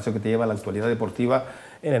Grada, el espacio que te lleva a la actualidad deportiva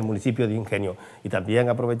en el municipio de Ingenio. Y también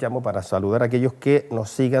aprovechamos para saludar a aquellos que nos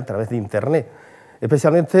sigan a través de internet,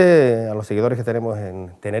 especialmente a los seguidores que tenemos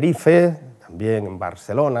en Tenerife, también en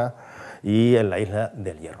Barcelona y en la isla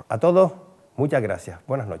del Hierro. A todos, muchas gracias.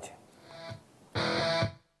 Buenas noches.